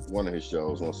of his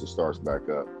shows once it starts back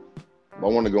up. I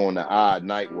want to go on the odd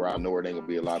night where I know it ain't gonna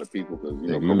be a lot of people because I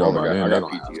got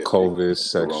PTSD. COVID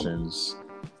sections.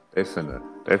 They finna.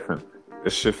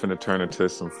 This shit finna turn into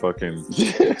some fucking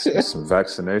some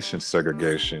vaccination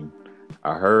segregation.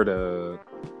 I heard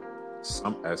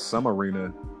at some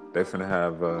arena they finna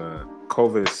have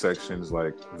COVID sections,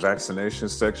 like vaccination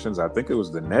sections. I think it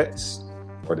was the Nets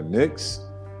or the Knicks,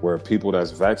 where people that's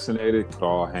vaccinated could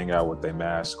all hang out with their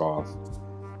mask off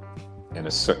in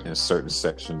certain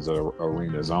sections of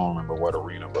arenas. I don't remember what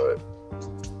arena, but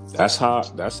that's how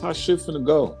shit finna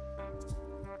go.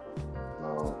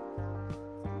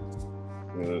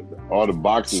 All the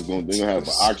boxes they're gonna have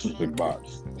an oxygen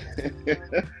box. They're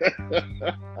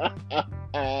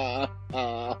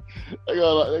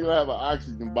gonna have an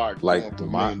oxygen box. Like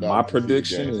my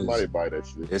prediction is somebody buy that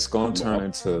shit. It's gonna turn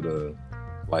into the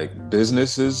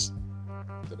businesses.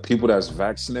 The people that's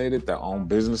vaccinated that own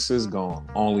businesses gonna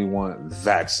only want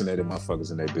vaccinated motherfuckers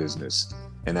in their business,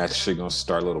 and that shit gonna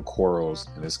start little quarrels,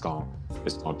 and it's gonna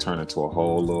turn into a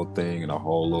whole little thing and a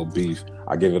whole little beef.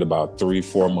 I give it about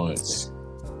 3-4 months.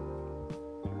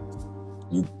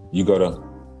 You go to the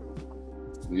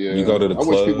club. I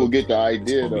wish people get the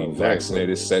idea though.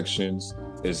 Vaccinated sections.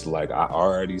 It's like I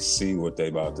already see what they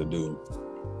about to do.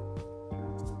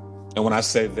 And when I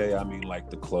say they, I mean like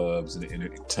the clubs and the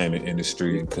entertainment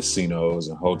industry and casinos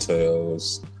and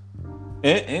hotels.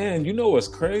 And you know what's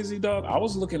crazy, dog? I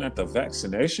was looking at the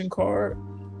vaccination card.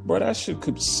 Bro, that shit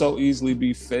could so easily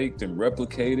be faked and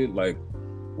replicated. Like,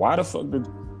 why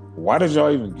did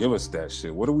y'all even give us that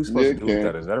shit? What are we supposed to do with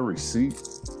that? Is that a receipt?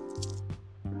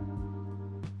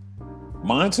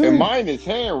 Mine too. And mine is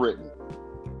handwritten.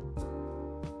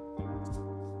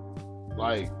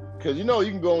 Like, because you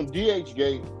can go on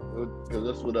DHgate, because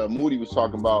that's what Moody was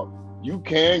talking about. You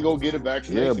can go get a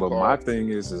vaccination card. Yeah, but my thing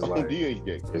is like,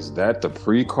 DHgate. Is that the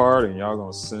pre-card and y'all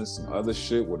gonna send some other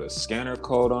shit with a scanner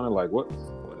code on it? Like, what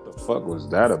the fuck was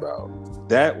that about?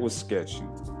 That was sketchy.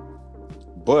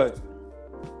 But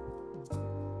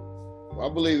I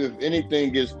believe if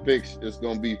anything gets fixed, it's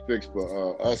going to be fixed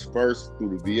for us first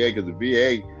through the VA, because the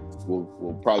VA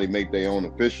will probably make their own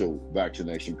official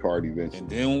vaccination card eventually.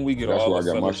 And then when we get all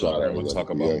the fellas out, I'm going to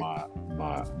talk about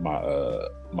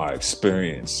my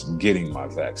experience getting my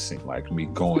vaccine, like me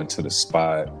going to the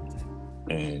spot,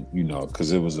 and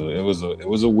because it was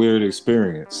a weird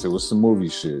experience. It was some movie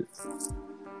shit.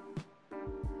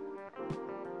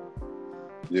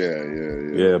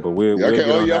 Yeah, but we'll get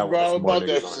on that bro, about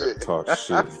that shit. Talk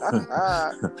shit,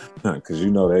 because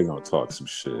they gonna talk some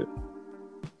shit.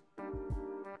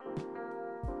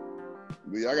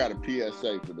 I got a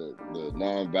PSA for the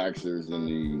non-vaxxers and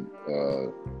the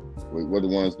what the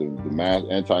ones the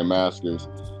anti-maskers.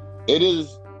 It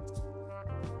is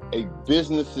a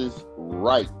business's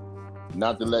right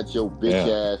not to let your bitch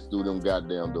ass through them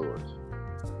goddamn doors.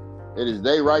 It is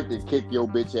their right to kick your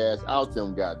bitch ass out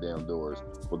them goddamn doors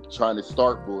for trying to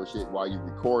start bullshit while you're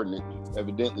recording it.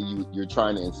 Evidently, you're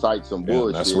trying to incite some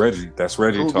bullshit. That's Reggie. That's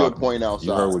Reggie talking. Your point outside.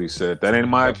 You heard what he said. That ain't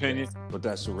my opinion, but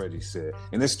that's what Reggie said.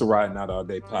 And it's the Riding Out All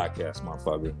Day podcast,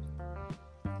 motherfucker.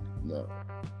 No.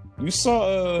 You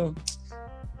saw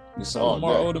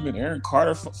Lamar Odom and Aaron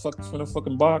Carter from the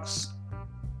fucking box?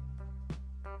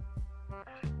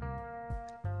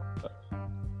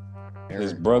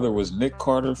 His brother was Nick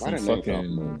Carter from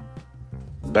fucking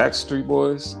Backstreet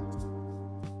Boys.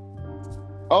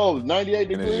 Oh, 98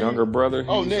 Degrees. And his younger brother.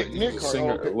 Nick Carter.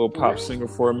 Okay. A little pop singer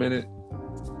for a minute.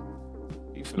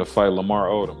 He finna fight Lamar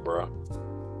Odom, bro.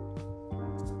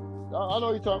 I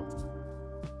know you're talking.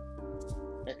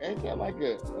 Ain't that like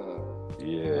a...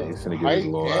 yeah, he's finna get his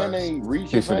little ass.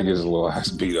 He's finna get his little ass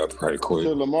beat up right quick.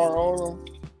 To Lamar Odom?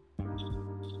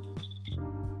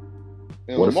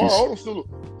 And Lamar Odom still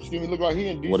look like he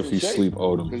in decent shape. What if he sleep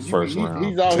Odom first round?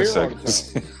 He's out here all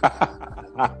the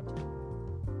time.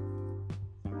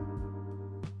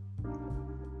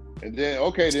 And then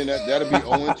that'll be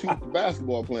 0-2 for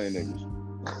basketball playing niggas.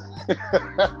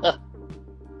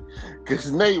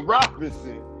 Cause Nate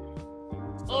Robinson.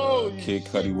 Oh, Kid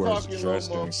Cudi wears a dress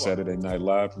during Saturday Night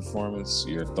Live performance.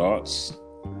 Your thoughts?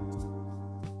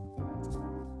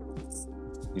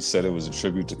 He said it was a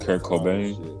tribute to Kurt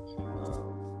Cobain.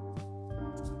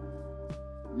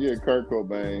 Yeah, Kurt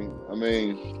Cobain. I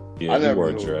mean, yeah, he wore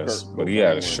a dress, but he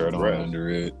had a shirt on under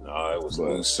it. It was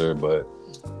looser, but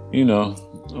you know,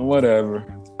 whatever.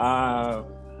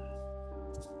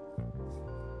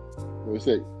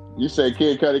 You say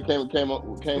Kid Cudi came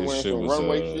wearing some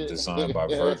runway shit? Designed by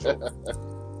Virgil.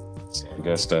 So I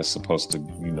guess that's supposed to,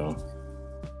 you know.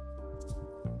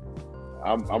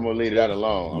 I'm gonna leave that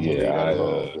alone. I'm gonna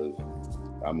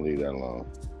leave that alone.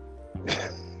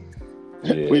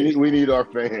 Yeah. we need our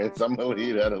fans. I'm gonna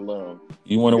leave that alone.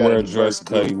 You want to wear a dress,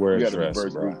 Cudi, wear a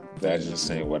dress, bro. That just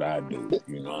ain't what I do.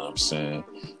 You know what I'm saying?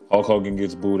 Hulk Hogan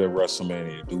gets booed at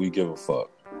WrestleMania. Do we give a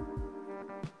fuck?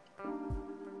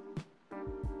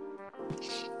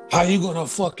 How you gonna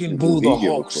fucking boo the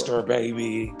Hulkster,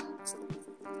 baby?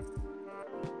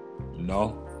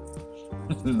 No.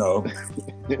 No.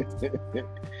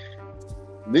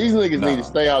 These niggas need to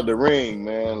stay out the ring,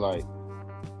 man. Like,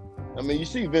 I mean, you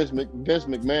see Vince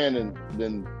McMahon and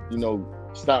then, you know,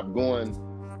 stop going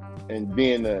and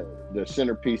being the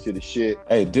centerpiece of the shit.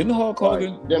 Hey, didn't Hulk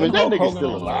Hogan? Like, that nigga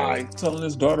still alive. Telling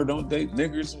his daughter don't date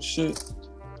niggers and shit.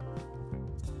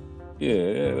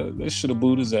 Yeah, they should have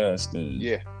booed his ass then.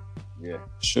 Yeah.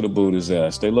 Should have booed his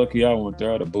ass. They lucky I went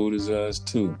there. I'd have booed his ass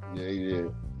too. Yeah, he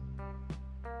did.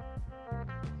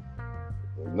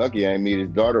 Lucky I ain't meet his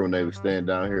daughter when they were staying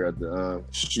down here at the.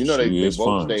 You know they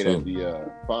both stayed at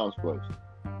the Palms place.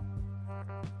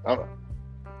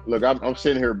 Look, I'm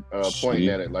sitting here pointing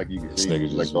at it like you can see. This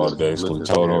nigga just like basically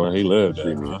told her where he lived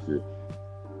at.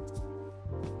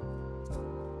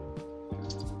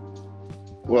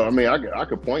 Well, I mean, I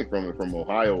could point from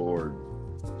Ohio or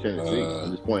Tennessee.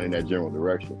 I'm just pointing in that general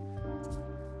direction.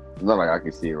 It's not like I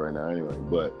can see it right now anyway.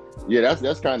 But yeah,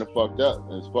 that's kind of fucked up.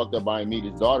 And it's fucked up I didn't meet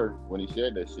his daughter when he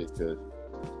said that shit because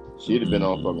she'd have been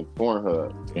on fucking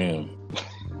Pornhub. Damn.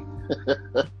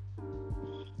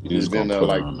 She'd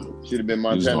have been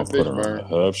Montana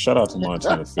Fishburne. Shout out to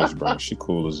Montana Fishburne. She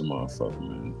cool as a motherfucker,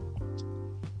 man.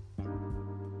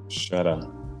 Shout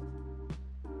out.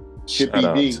 Chippy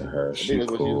Shout D. out to her. She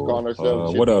that's cool. what she was calling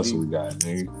herself. What else we got,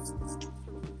 nigga?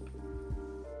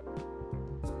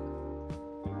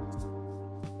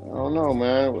 I don't know,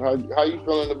 man. How you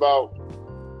feeling about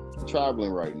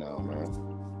traveling right now, man?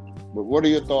 But what are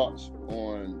your thoughts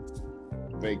on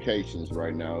vacations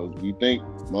right now? Do you think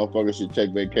motherfuckers should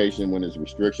take vacation when there's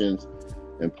restrictions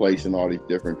in place in all these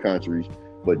different countries,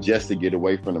 but just to get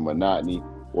away from the monotony?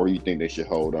 Or you think they should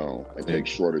hold on and take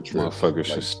shorter trips? Motherfuckers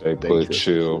should stay put,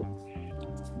 chill,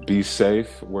 be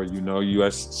safe where you know you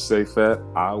are safe at.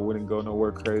 I wouldn't go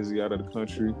nowhere crazy out of the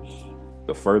country.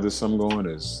 The furthest I'm going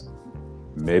is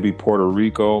maybe Puerto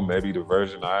Rico, maybe the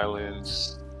Virgin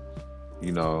Islands.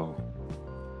 You know,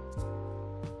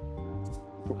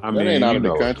 I mean, ain't out you of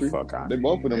know the country. They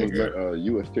both of them are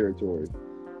U.S. territory.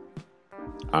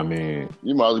 I mean,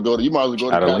 you might as well go to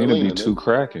Catalina. Be too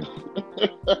cracking.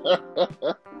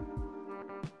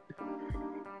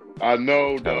 I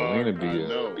know, Catalina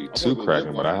be too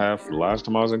cracking. But last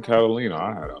time I was in Catalina,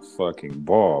 I had a fucking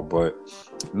ball. But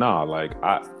nah, like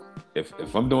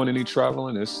if I'm doing any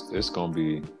traveling, it's gonna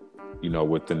be, you know,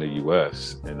 within the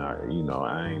U.S. And I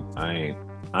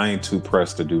ain't too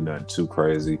pressed to do nothing too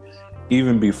crazy.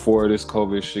 Even before this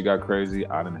COVID shit got crazy,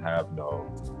 I didn't have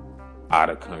no out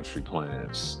of country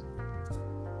plans.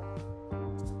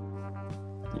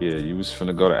 Yeah, you was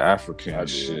finna go to Africa and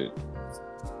shit.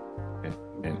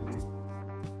 And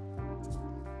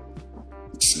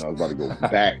I was about to go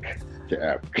back to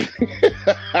Africa.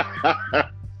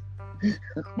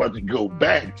 About to go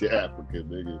back to Africa,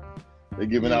 nigga. They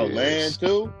giving out land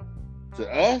too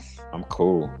to us. I'm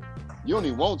cool. You don't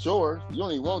even want yours. Shit.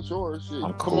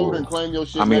 I'm cool. Come over and claim your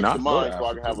shit. I mean, next to mine so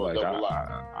I can have a double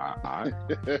I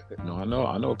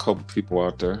know a couple people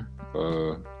out there.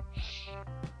 You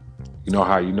know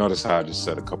how you notice how I just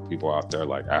said a couple people out there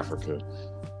like Africa,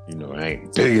 you know,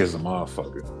 ain't big as a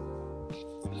motherfucker.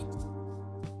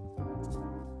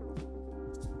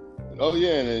 Oh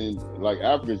yeah, and like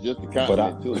Africa's just a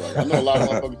continent too. Like, I know a lot of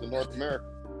motherfuckers in North America.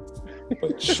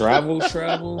 But travel, I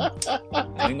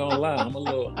ain't gonna lie, I'm a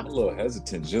little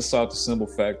hesitant just off the simple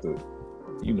fact that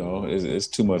you know, it's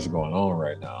too much going on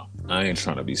right now. I ain't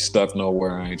trying to be stuck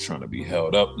nowhere. I ain't trying to be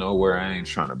held up nowhere. I ain't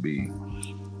trying to be.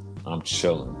 I'm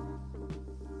chilling.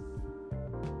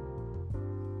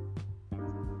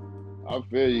 I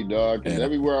feel you, dog. Because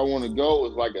everywhere I want to go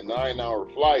is like a 9-hour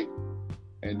flight,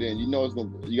 and then you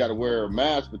got to wear a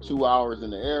mask for 2 hours in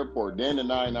the airport, then a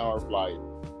 9-hour flight,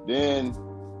 then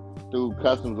through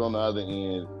customs on the other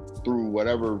end, through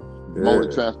whatever mode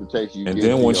of transportation you and get.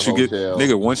 And then to once your you hotel, get,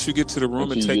 nigga, once you get to the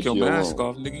room and take your mask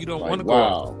off, nigga, you don't want to go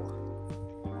out.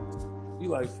 You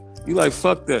like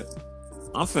fuck that.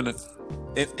 I'm finna.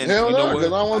 And hell you know no, because I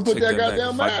don't want to put that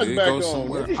goddamn mask back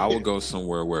on. I would go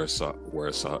somewhere where it's a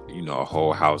you know, a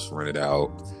whole house rented out,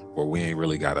 where we ain't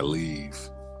really gotta leave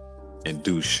and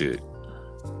do shit.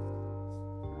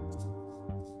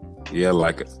 Yeah,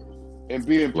 and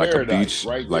be in like paradise, a beach,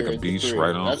 right like a beach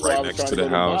right next to the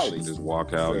house. You can just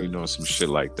walk out, yeah. You know, some shit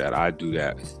like that. I do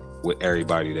that with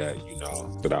everybody that, you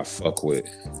know, that I fuck with.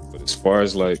 But as far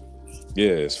as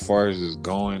just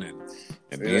going and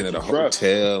being at a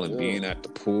hotel and being at the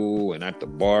pool and at the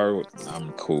bar,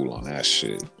 I'm cool on that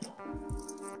shit.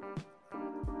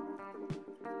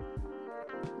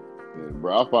 Yeah,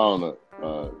 bro, I found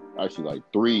actually like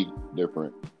 3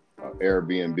 different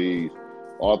Airbnbs.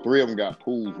 All 3 of them got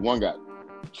pools. One got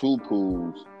 2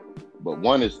 pools, but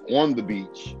one is on the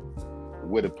beach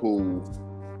with a pool,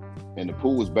 and the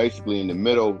pool is basically in the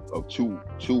middle of two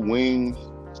wings,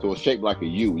 so it's shaped like a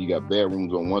U. You got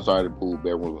bedrooms on one side of the pool,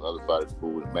 bedrooms on the other side of the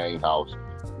pool, the main house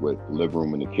with the living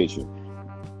room and the kitchen,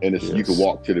 and it's you can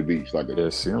walk to the beach like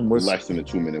less than a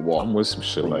 2-minute walk. I'm with some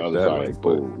shit like that,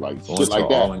 like shit like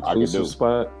that. All-inclusive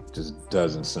spot just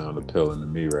doesn't sound appealing to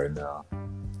me right now.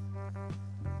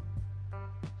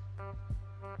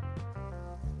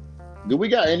 Do we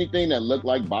got anything that look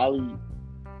like Bali?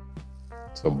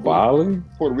 So Bali?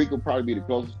 Puerto Rico probably be the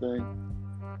closest thing.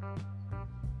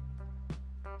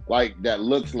 Like that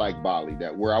looks like Bali,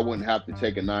 that where I wouldn't have to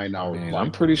take a 9-hour flight.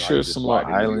 I'm pretty sure some little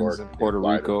islands in Puerto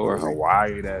Rico or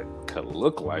Hawaii that could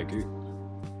look like it.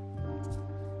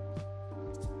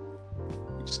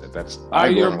 You said that's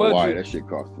your budget. Hawaii, that shit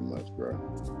costs too much, bro.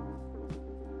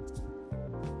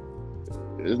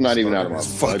 It's not even out of my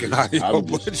fucking budget. Out of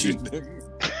your budget, nigga.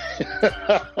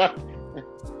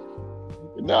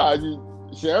 No,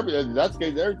 in that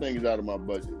case, everything is out of my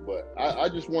budget. But I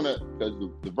just want to, because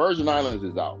the Virgin Islands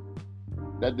is out.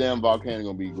 That damn volcano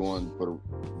gonna be going for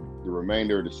the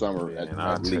remainder of the summer at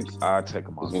least. I'll take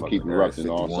them. It's gonna keep erupting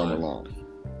all summer long.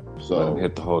 So let them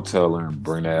hit the hotel and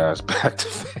bring their ass back to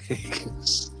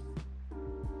Vegas.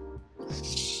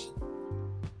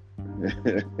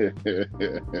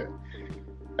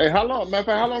 Hey, how long a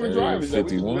drive is that?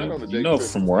 51. You know,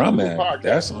 from where I'm at,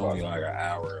 that's only like an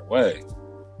hour away.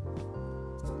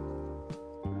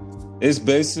 It's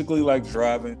basically like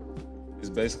driving. It's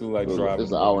an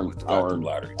hour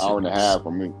and a half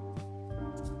for me.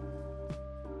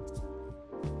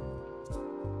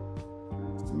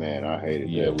 Man, I hated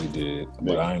that. Yeah, we did.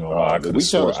 But I ain't gonna lie. I could have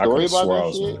swore I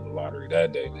was winning the lottery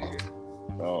that day, nigga.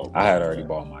 Oh, I had already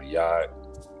bought my yacht.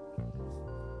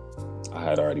 I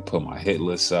had already put my hit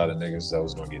list out of niggas that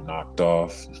was gonna get knocked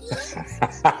off.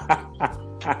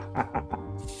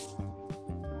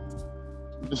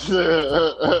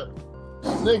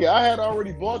 Nigga, I had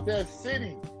already bought that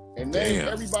city and named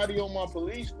everybody on my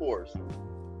police force.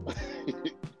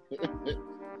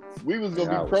 We was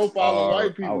gonna be profiling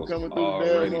white people coming through the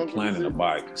damn. Already planning to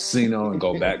buy a casino and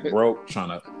go back broke, trying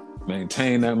to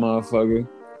maintain that motherfucker.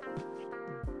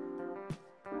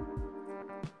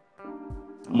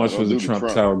 How much was the Trump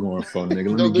Tower going for,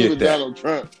 nigga? Let me get that. Donald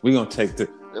Trump. We're gonna take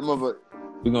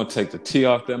the T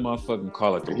off that motherfucker and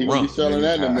call it the rump. He gonna be selling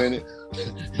that in a minute.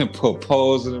 And put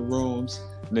poles in the rooms,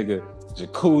 nigga.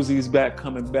 Jacuzzi's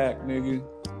coming back, nigga.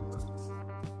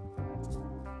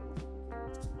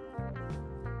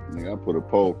 Nigga, I put a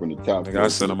pole from the top. Nigga, I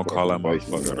said I'm gonna call that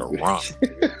motherfucker the rump.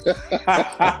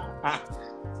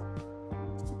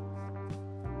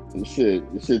 Shit,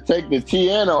 take the T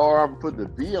and or I put the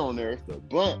B on there. It's the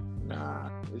bump. Nah.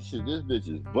 This bitch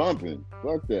is bumping.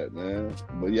 Fuck that, man.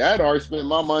 But yeah, I'd already spent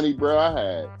my money, bro. I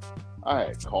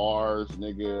had cars,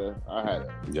 nigga. I had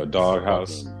your dog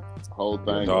house. Whole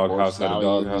thing. Your dog house had a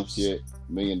dog house. Shit. $1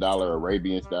 million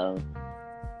Arabian style.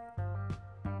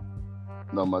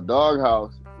 No, my dog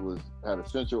house had a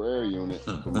central air unit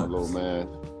for my little man.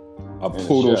 A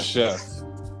poodle chef.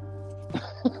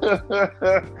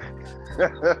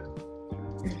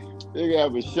 They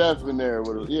have a chef in there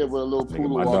with a little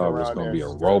poodle. My dog was gonna be a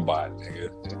robot, nigga.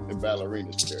 And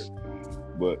ballerina skirt.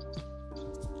 But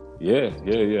yeah.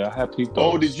 I had people.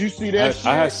 Oh, did you see that shit?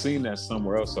 I had seen that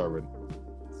somewhere else already.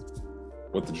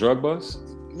 With the drug bust?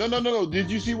 No. Did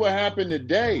you see what happened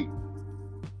today?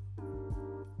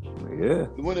 Yeah.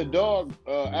 When the dog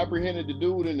apprehended the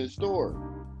dude in the store,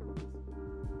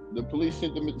 the police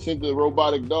sent the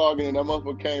robotic dog, and that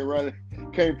motherfucker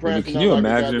came prancing. Can you out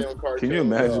imagine? Like a goddamn Can you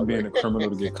imagine dog. being a criminal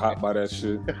to get caught by that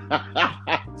shit?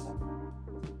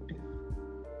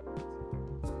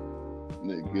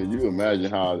 Can you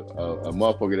imagine how a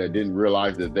motherfucker that didn't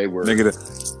realize that they were Nigga,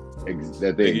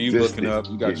 that they you looking up,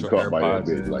 you got your AirPods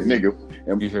in, like nigga,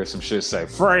 and you hear some shit say,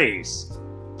 "Freeze!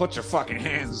 Put your fucking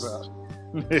hands up."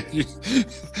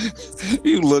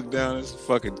 You look down, it's a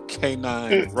fucking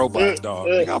K9 robot dog.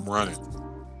 Nigga, I'm running.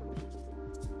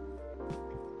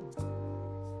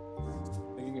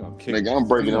 Nigga, I'm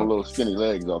breaking them little skinny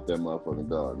legs off that motherfucking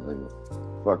dog, nigga.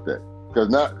 Fuck that. Cause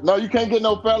no, you can't get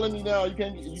no felony now. You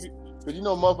can't. Cause you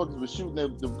know motherfuckers was shooting the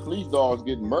police dogs,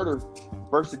 getting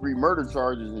first degree murder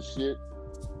charges and shit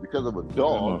because of a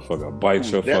dog. That motherfucker bite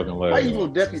your fucking leg. How you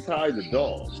gonna deputize a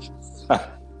dog?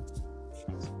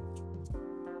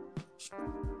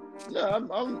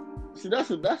 No, see that's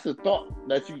a thought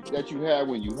that you have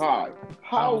when you hide.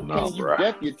 How can you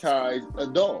deputize a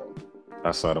dog?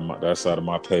 That's out of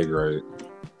my pay grade.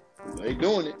 They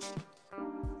doing it.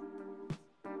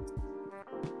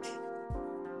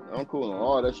 I'm cool on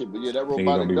all that shit, but yeah, that robotic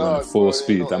gonna be dog running full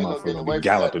speed. That motherfucker gonna be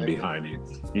galloping behind you.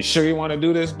 You sure you want to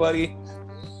do this, buddy?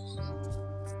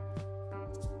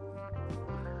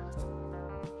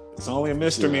 It's only a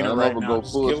misdemeanor right now. Go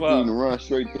full speed and run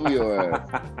straight through your ass.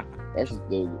 That's just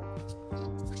the.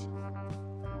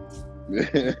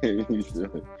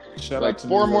 Shout like out to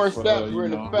 4 New more York steps, for, we're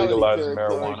in the legalizing felony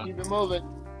marijuana. Keep it moving.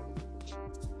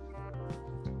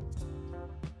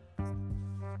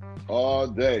 All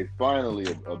day, finally,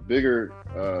 a bigger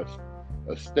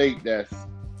a state that's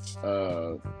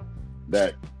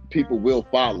that people will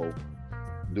follow.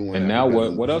 Doing and now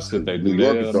what else did they do? New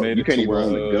York, you can't even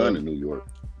own a gun in New York.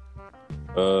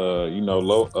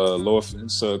 Low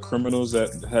offense criminals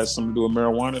that has something to do with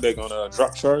marijuana, they're gonna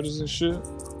drop charges and shit.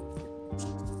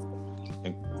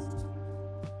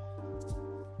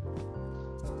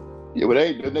 Yeah, but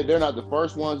they're not the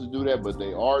first ones to do that, but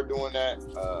they are doing that.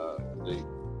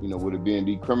 With it being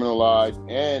decriminalized,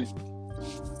 and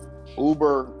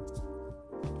Uber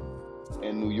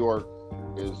in New York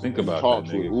is think about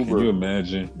that, nigga. Uber, can you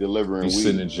imagine delivering weed?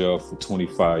 Sitting in jail for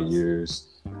 25 years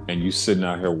and you sitting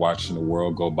out here watching the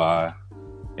world go by,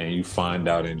 and you find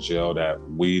out in jail that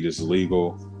weed is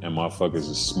legal and motherfuckers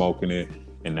is smoking it,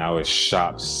 and now it's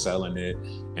shops selling it,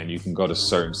 and you can go to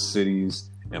certain cities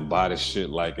and buy the shit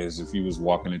like as if you was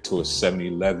walking into a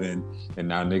 7-Eleven, and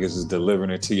now niggas is delivering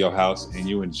it to your house, and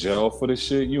you in jail for the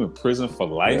shit. You in prison for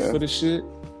life for the shit.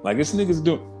 Like this niggas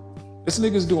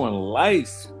doing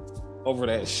life over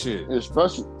that shit.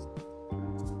 Especially,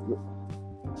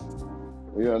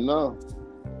 no.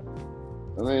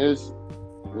 I mean, it's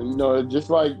just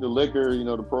like the liquor.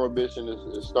 The prohibition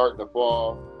is starting to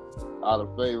fall out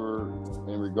of favor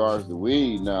in regards to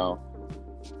weed now.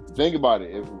 Think about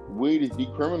it. If weed is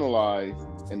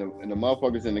decriminalized and the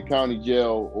motherfuckers in the county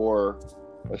jail or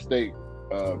a state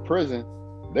prison,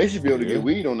 they should be able to get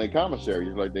weed on their commissary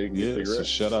just like they can get cigarettes. So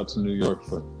shout out to New York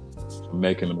for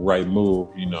making the right move.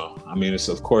 I mean,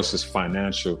 it's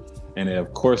financial, and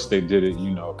of course they did it.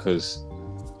 Because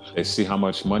they see how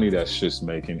much money that shit's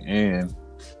making, and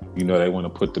they want to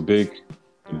put the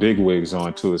big wigs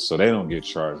onto it so they don't get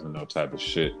charged with no type of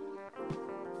shit.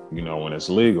 When it's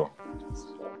legal.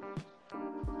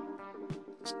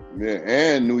 Yeah,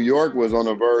 and New York was on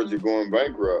the verge of going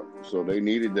bankrupt, so they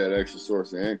needed that extra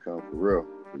source of income for real.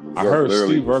 I heard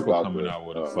Steve Urkel coming out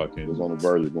with a fucking was on the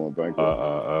verge of going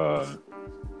bankrupt.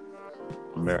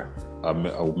 A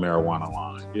marijuana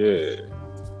line. Yeah,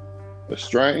 a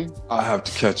strain. I have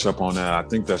to catch up on that. I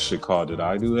think that shit called "Did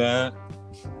I Do That?"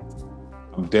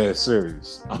 I'm dead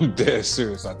serious. I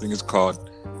think it's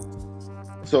called.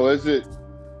 So is it?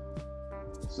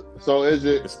 Is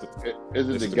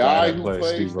it the guy who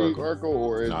plays Steve Urkel,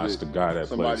 or is it's the guy that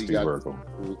plays Steve Urkel?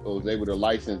 Who was able to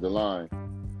license the line?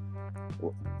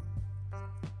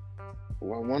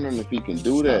 Well, I'm wondering if he can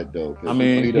do that though. I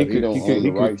mean, he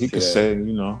could say,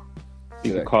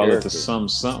 he could call it to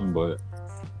something, but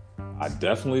I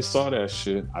definitely saw that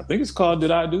shit. I think it's called "Did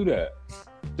I Do That?"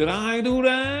 Did I do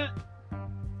that?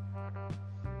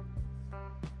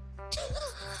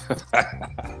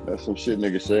 That's some shit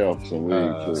niggas say off some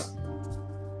weed too.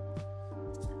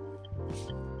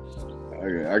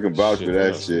 I can vouch for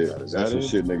that shit. That's some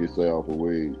shit niggas say off of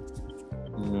weed.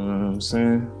 You know what I'm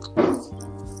saying?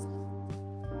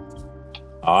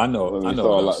 I know.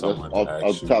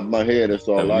 Off the top of my head, that's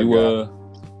all I got.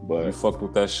 But you fucked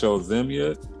with that show Them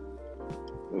yet?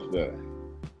 What's that?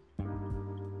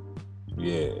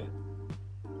 Yeah.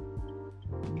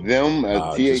 Them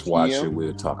as THEM. Just watch it.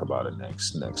 We'll talk about it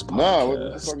next podcast. Nah, what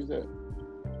the fuck is that?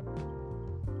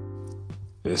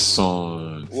 It's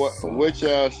on which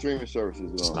streaming service is it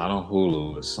on? It's not on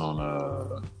Hulu. It's on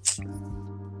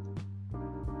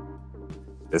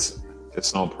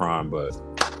it's on Prime, but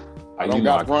I don't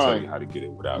got Prime. I can tell you how to get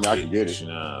it without I can get it. You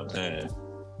know what I'm saying?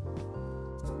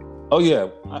 Oh yeah,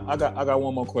 I got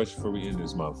one more question before we end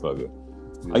this motherfucker.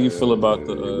 How you feel about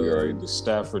the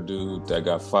Stafford dude that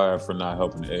got fired for not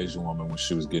helping the Asian woman when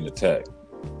she was getting attacked?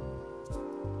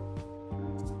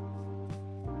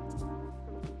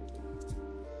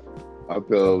 I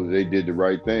feel they did the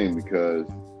right thing because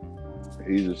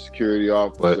he's a security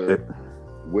officer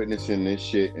witnessing this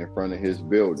shit in front of his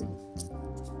building.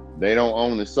 They don't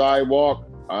own the sidewalk.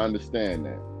 I understand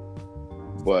that.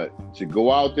 But to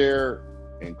go out there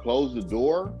and close the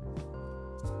door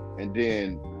and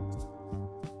then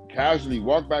casually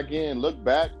walk back in, look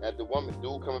back at the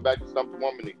dude coming back to stump the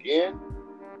woman again,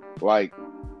 like,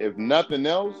 if nothing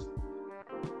else,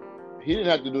 he didn't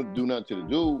have to do nothing to the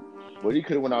dude, but he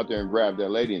could have went out there and grabbed that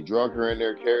lady and drug her in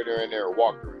there, carried her in there, or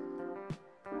walked her in.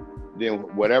 Then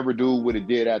whatever dude would have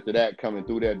did after that, coming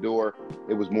through that door,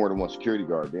 it was more than one security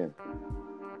guard then.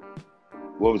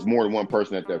 Well, it was more than one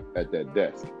person at that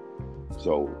desk.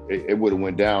 So it would have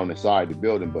went down inside the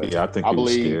building. But yeah, I think he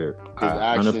was scared.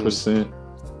 100%.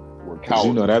 Were cowardly.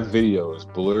 You know that video is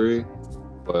blurry,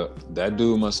 but that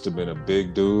dude must have been a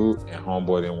big dude, and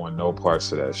homeboy didn't want no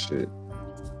parts of that shit.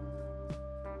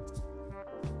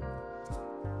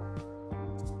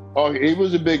 Oh, he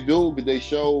was a big dude, but they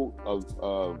showed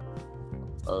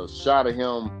a shot of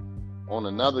him on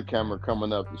another camera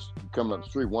coming up the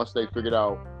street. Once they figured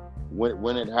out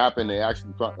when it happened, they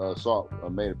actually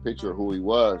made a picture of who he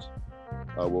was.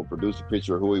 Will produce a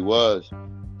picture of who he was,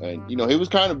 and he was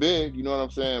kind of big. You know what I'm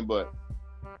saying? But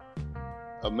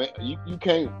a man, you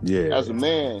can't. Yeah. As a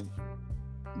man,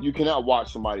 you cannot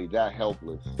watch somebody that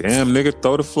helpless. Damn, nigga,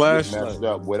 throw the flashlight. Messed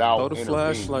up without throw the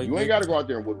flashlight. You ain't got to go out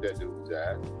there and whoop that dude's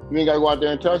ass. You ain't got to go out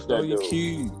there and touch that dude. Throw your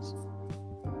keys.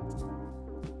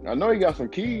 I know he got some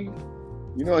keys.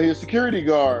 He's a security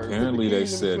guard. Apparently, they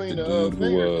said the dude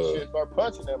who start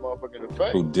punching that motherfucker in the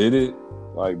face. Who did it?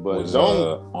 But was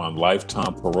on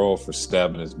lifetime parole for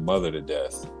stabbing his mother to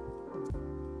death.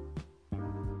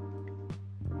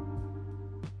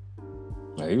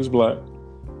 Now, he was black.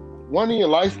 Wasn't he a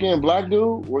light-skinned black dude,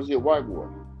 or was he a white boy?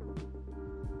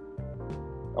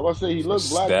 I was about to say he looked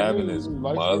black. Stabbing his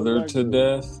mother to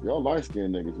death. Y'all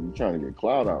light-skinned niggas, you trying to get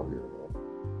clout out here, man.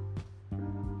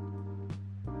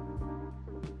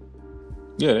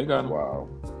 Yeah, they got him. Wow.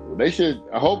 Well, they should.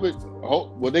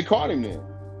 Well, they caught him then.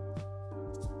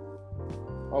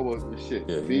 Oh, well, shit.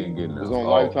 Yeah, he ain't getting was on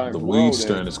lifetime. The weed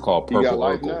strain is called Purple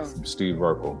Urkel from Steve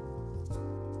Urkel.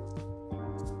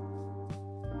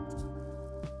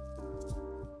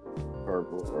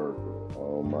 Purple Urkel.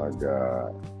 Oh my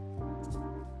god.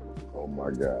 Oh my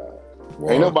god.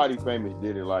 Wow. Ain't nobody famous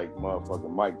did it like motherfucking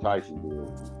Mike Tyson did.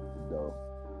 So,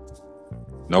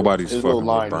 nobody's his fucking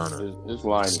line, with Burner. His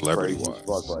line is crazy as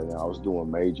fuck right now. I was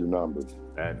doing major numbers.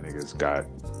 That nigga's got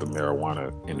the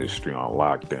marijuana industry on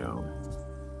lockdown.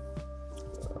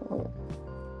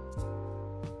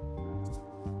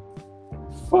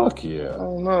 Fuck yeah. I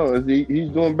don't know. He's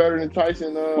doing better than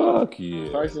Tyson? Fuck yeah.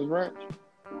 Tyson's Ranch?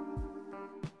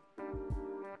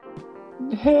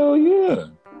 Hell yeah.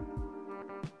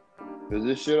 Is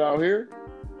this shit out here?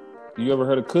 You ever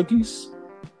heard of Cookies?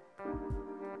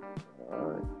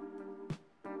 Alright.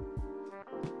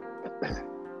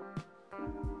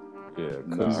 Yeah,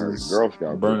 Cookies. Girl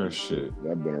Scout Burner cookies. shit.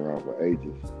 That's been around for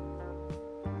ages.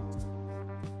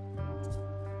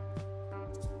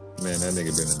 Man, that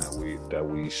nigga been in that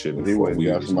weed shit He before went weed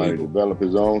and got was somebody legal. to develop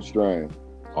his own strain.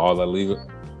 All illegal?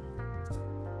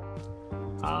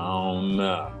 I don't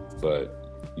know, but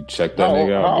you check that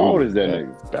nigga out. How old is that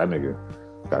nigga? That nigga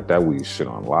got that weed shit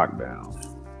on lockdown.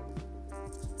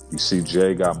 You see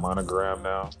Jay got Monogram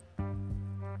now?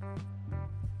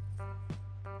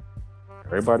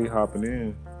 Everybody hopping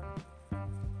in.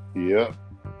 Yep.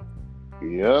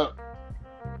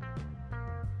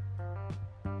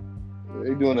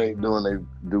 They doing their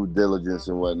due diligence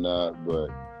and whatnot, but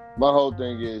my whole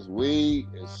thing is weed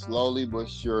is slowly but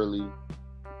surely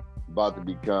about to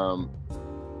become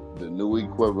the new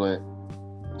equivalent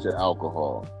to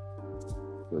alcohol.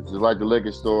 So just like the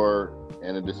liquor store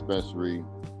and a dispensary,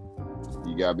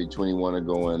 you gotta be 21 to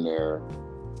go in there.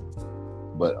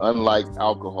 But unlike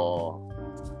alcohol,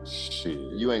 shit,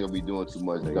 you ain't gonna be doing too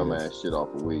much dumbass shit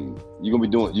off of weed. You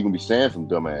gonna be saying some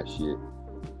dumbass shit.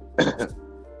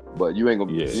 But you ain't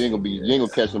gonna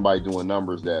catch somebody doing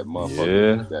numbers that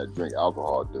motherfuckers that drink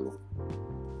alcohol do.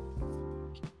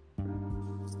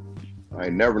 I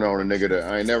ain't never known a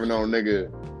nigga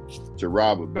to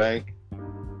rob a bank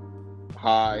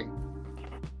high.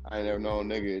 I ain't never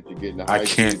known a nigga to get in a high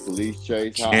speed police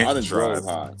chase high. I done drove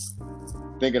high,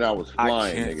 thinking I was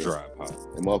flying. I can't drive high.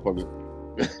 And motherfucker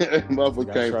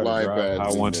came flying past high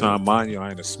me. One time, mind you,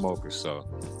 I ain't a smoker, so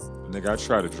nigga, I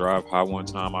tried to drive high one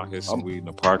time. I hit some weed in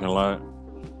the parking lot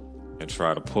and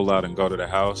try to pull out and go to the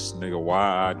house. Nigga,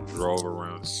 why I drove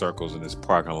around circles in this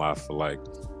parking lot for like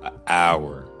an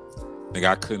hour. Nigga,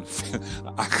 I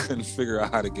couldn't figure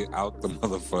out how to get out the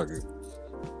motherfucker.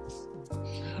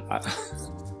 I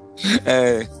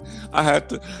had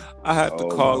to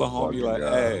call the homie like,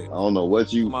 hey, I don't know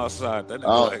what you. I'm outside. That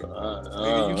nigga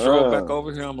nigga, you drove back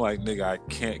over here. I'm like, nigga, I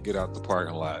can't get out the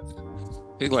parking lot.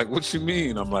 He's like, what you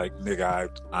mean? I'm like, nigga,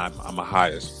 I'm a high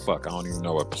as fuck. I don't even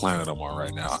know what planet I'm on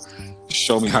right now.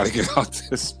 Show me how to get out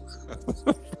this.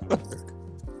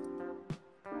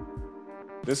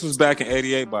 This was back in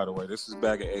 '88, by the way.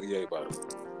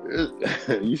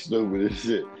 You stupid as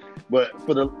shit. But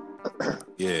for the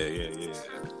yeah.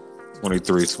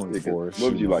 23, 24. What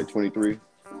was you like, 23?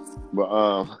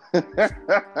 But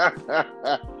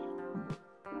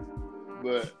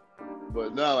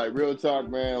but no, like real talk,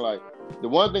 man. Like the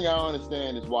one thing I don't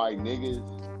understand is why niggas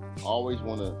always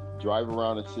want to drive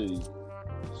around the city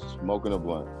smoking a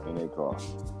blunt in their car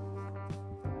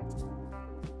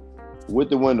with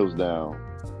the windows down,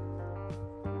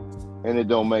 and it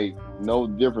don't make no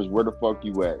difference where the fuck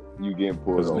you at. You getting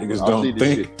pulled over. Niggas don't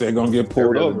think they're gonna get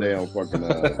pulled over. Every other day on fucking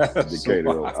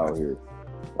Decatur out here,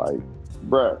 like,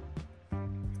 bruh.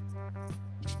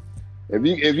 If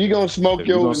you gonna smoke weed,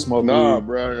 bro.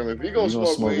 I mean, if you gonna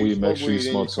smoke weed, make sure you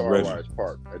smoke some Reggie.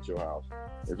 Park at your house.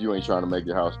 If you ain't trying to make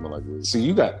your house smell like weed. See,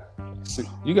 you got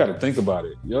to think about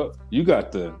it. You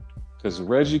got because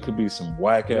Reggie could be some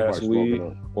whack ass weed,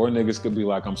 or niggas could be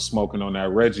like, I'm smoking on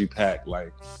that Reggie pack.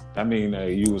 Like, I mean,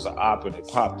 you was an op and it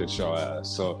popped at your ass.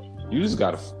 So you just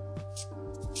got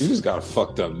a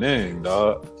fucked up name,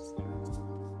 dog.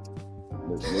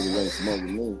 Niggas ain't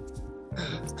smoking me.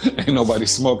 Ain't nobody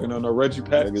smoking on no Reggie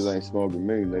pack. Niggas ain't smoking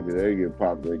me. Niggas, they get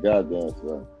popped their goddamn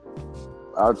stuff.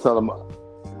 I was telling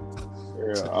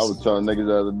niggas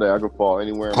the other day I could fall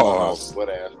anywhere in my house, wet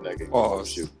ass nigga. Oh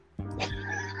shoot.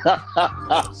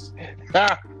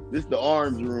 This the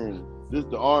arms room. This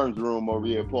the arms room over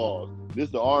here. Pause. This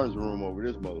the arms room over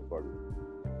this motherfucker.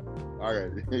 All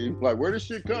right. Like, where this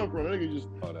shit come from?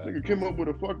 Nigga came up with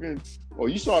a fucking. Oh,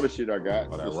 you saw the shit I got.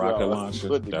 Oh, that rocket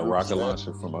launcher. That rocket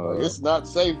launcher from. It's not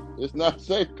safe. It's not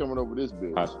safe coming over this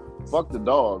bitch. Fuck the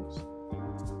dogs.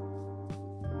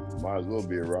 Might as well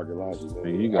be a rocket launcher.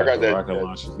 Man, I got that rocket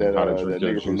launcher. That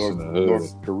nigga from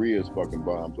North Korea's fucking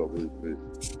bombs over this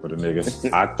bitch. For the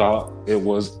nigga, I thought it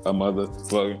was a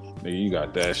motherfucker. Nigga, you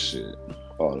got that shit.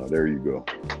 Oh no, there you go.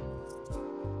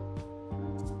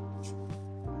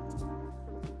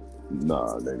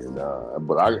 Nah, nigga, nah.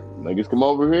 But niggas come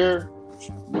over here.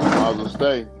 Might as well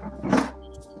stay.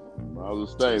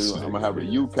 I'm gonna have a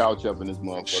U couch up in this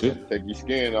motherfucker. Shit. Take your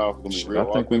skin off. I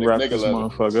think we wrap this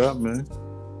motherfucker up, man.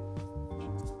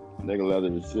 Nigga leather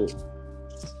and shit.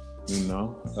 You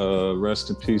know,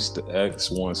 rest in peace to X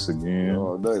once again.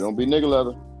 Oh, don't be nigga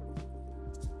leather.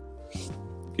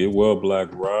 Get well, Black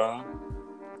Rob.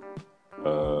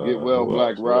 Get well,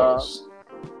 Black Rob.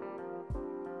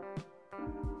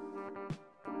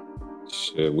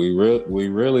 Shit, we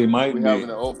really might be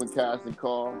having an open casting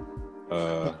call.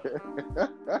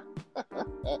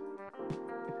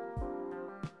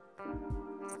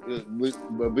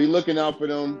 But be looking out for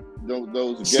them.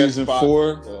 Those guest season spots,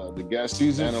 4. The guest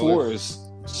season 4 is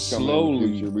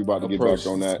slowly. We about to get back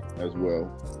on that as well.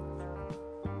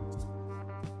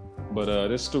 But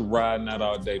this is the Riding Out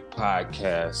All Day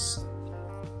podcast,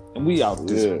 and we out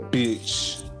this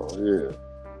bitch. Oh yeah.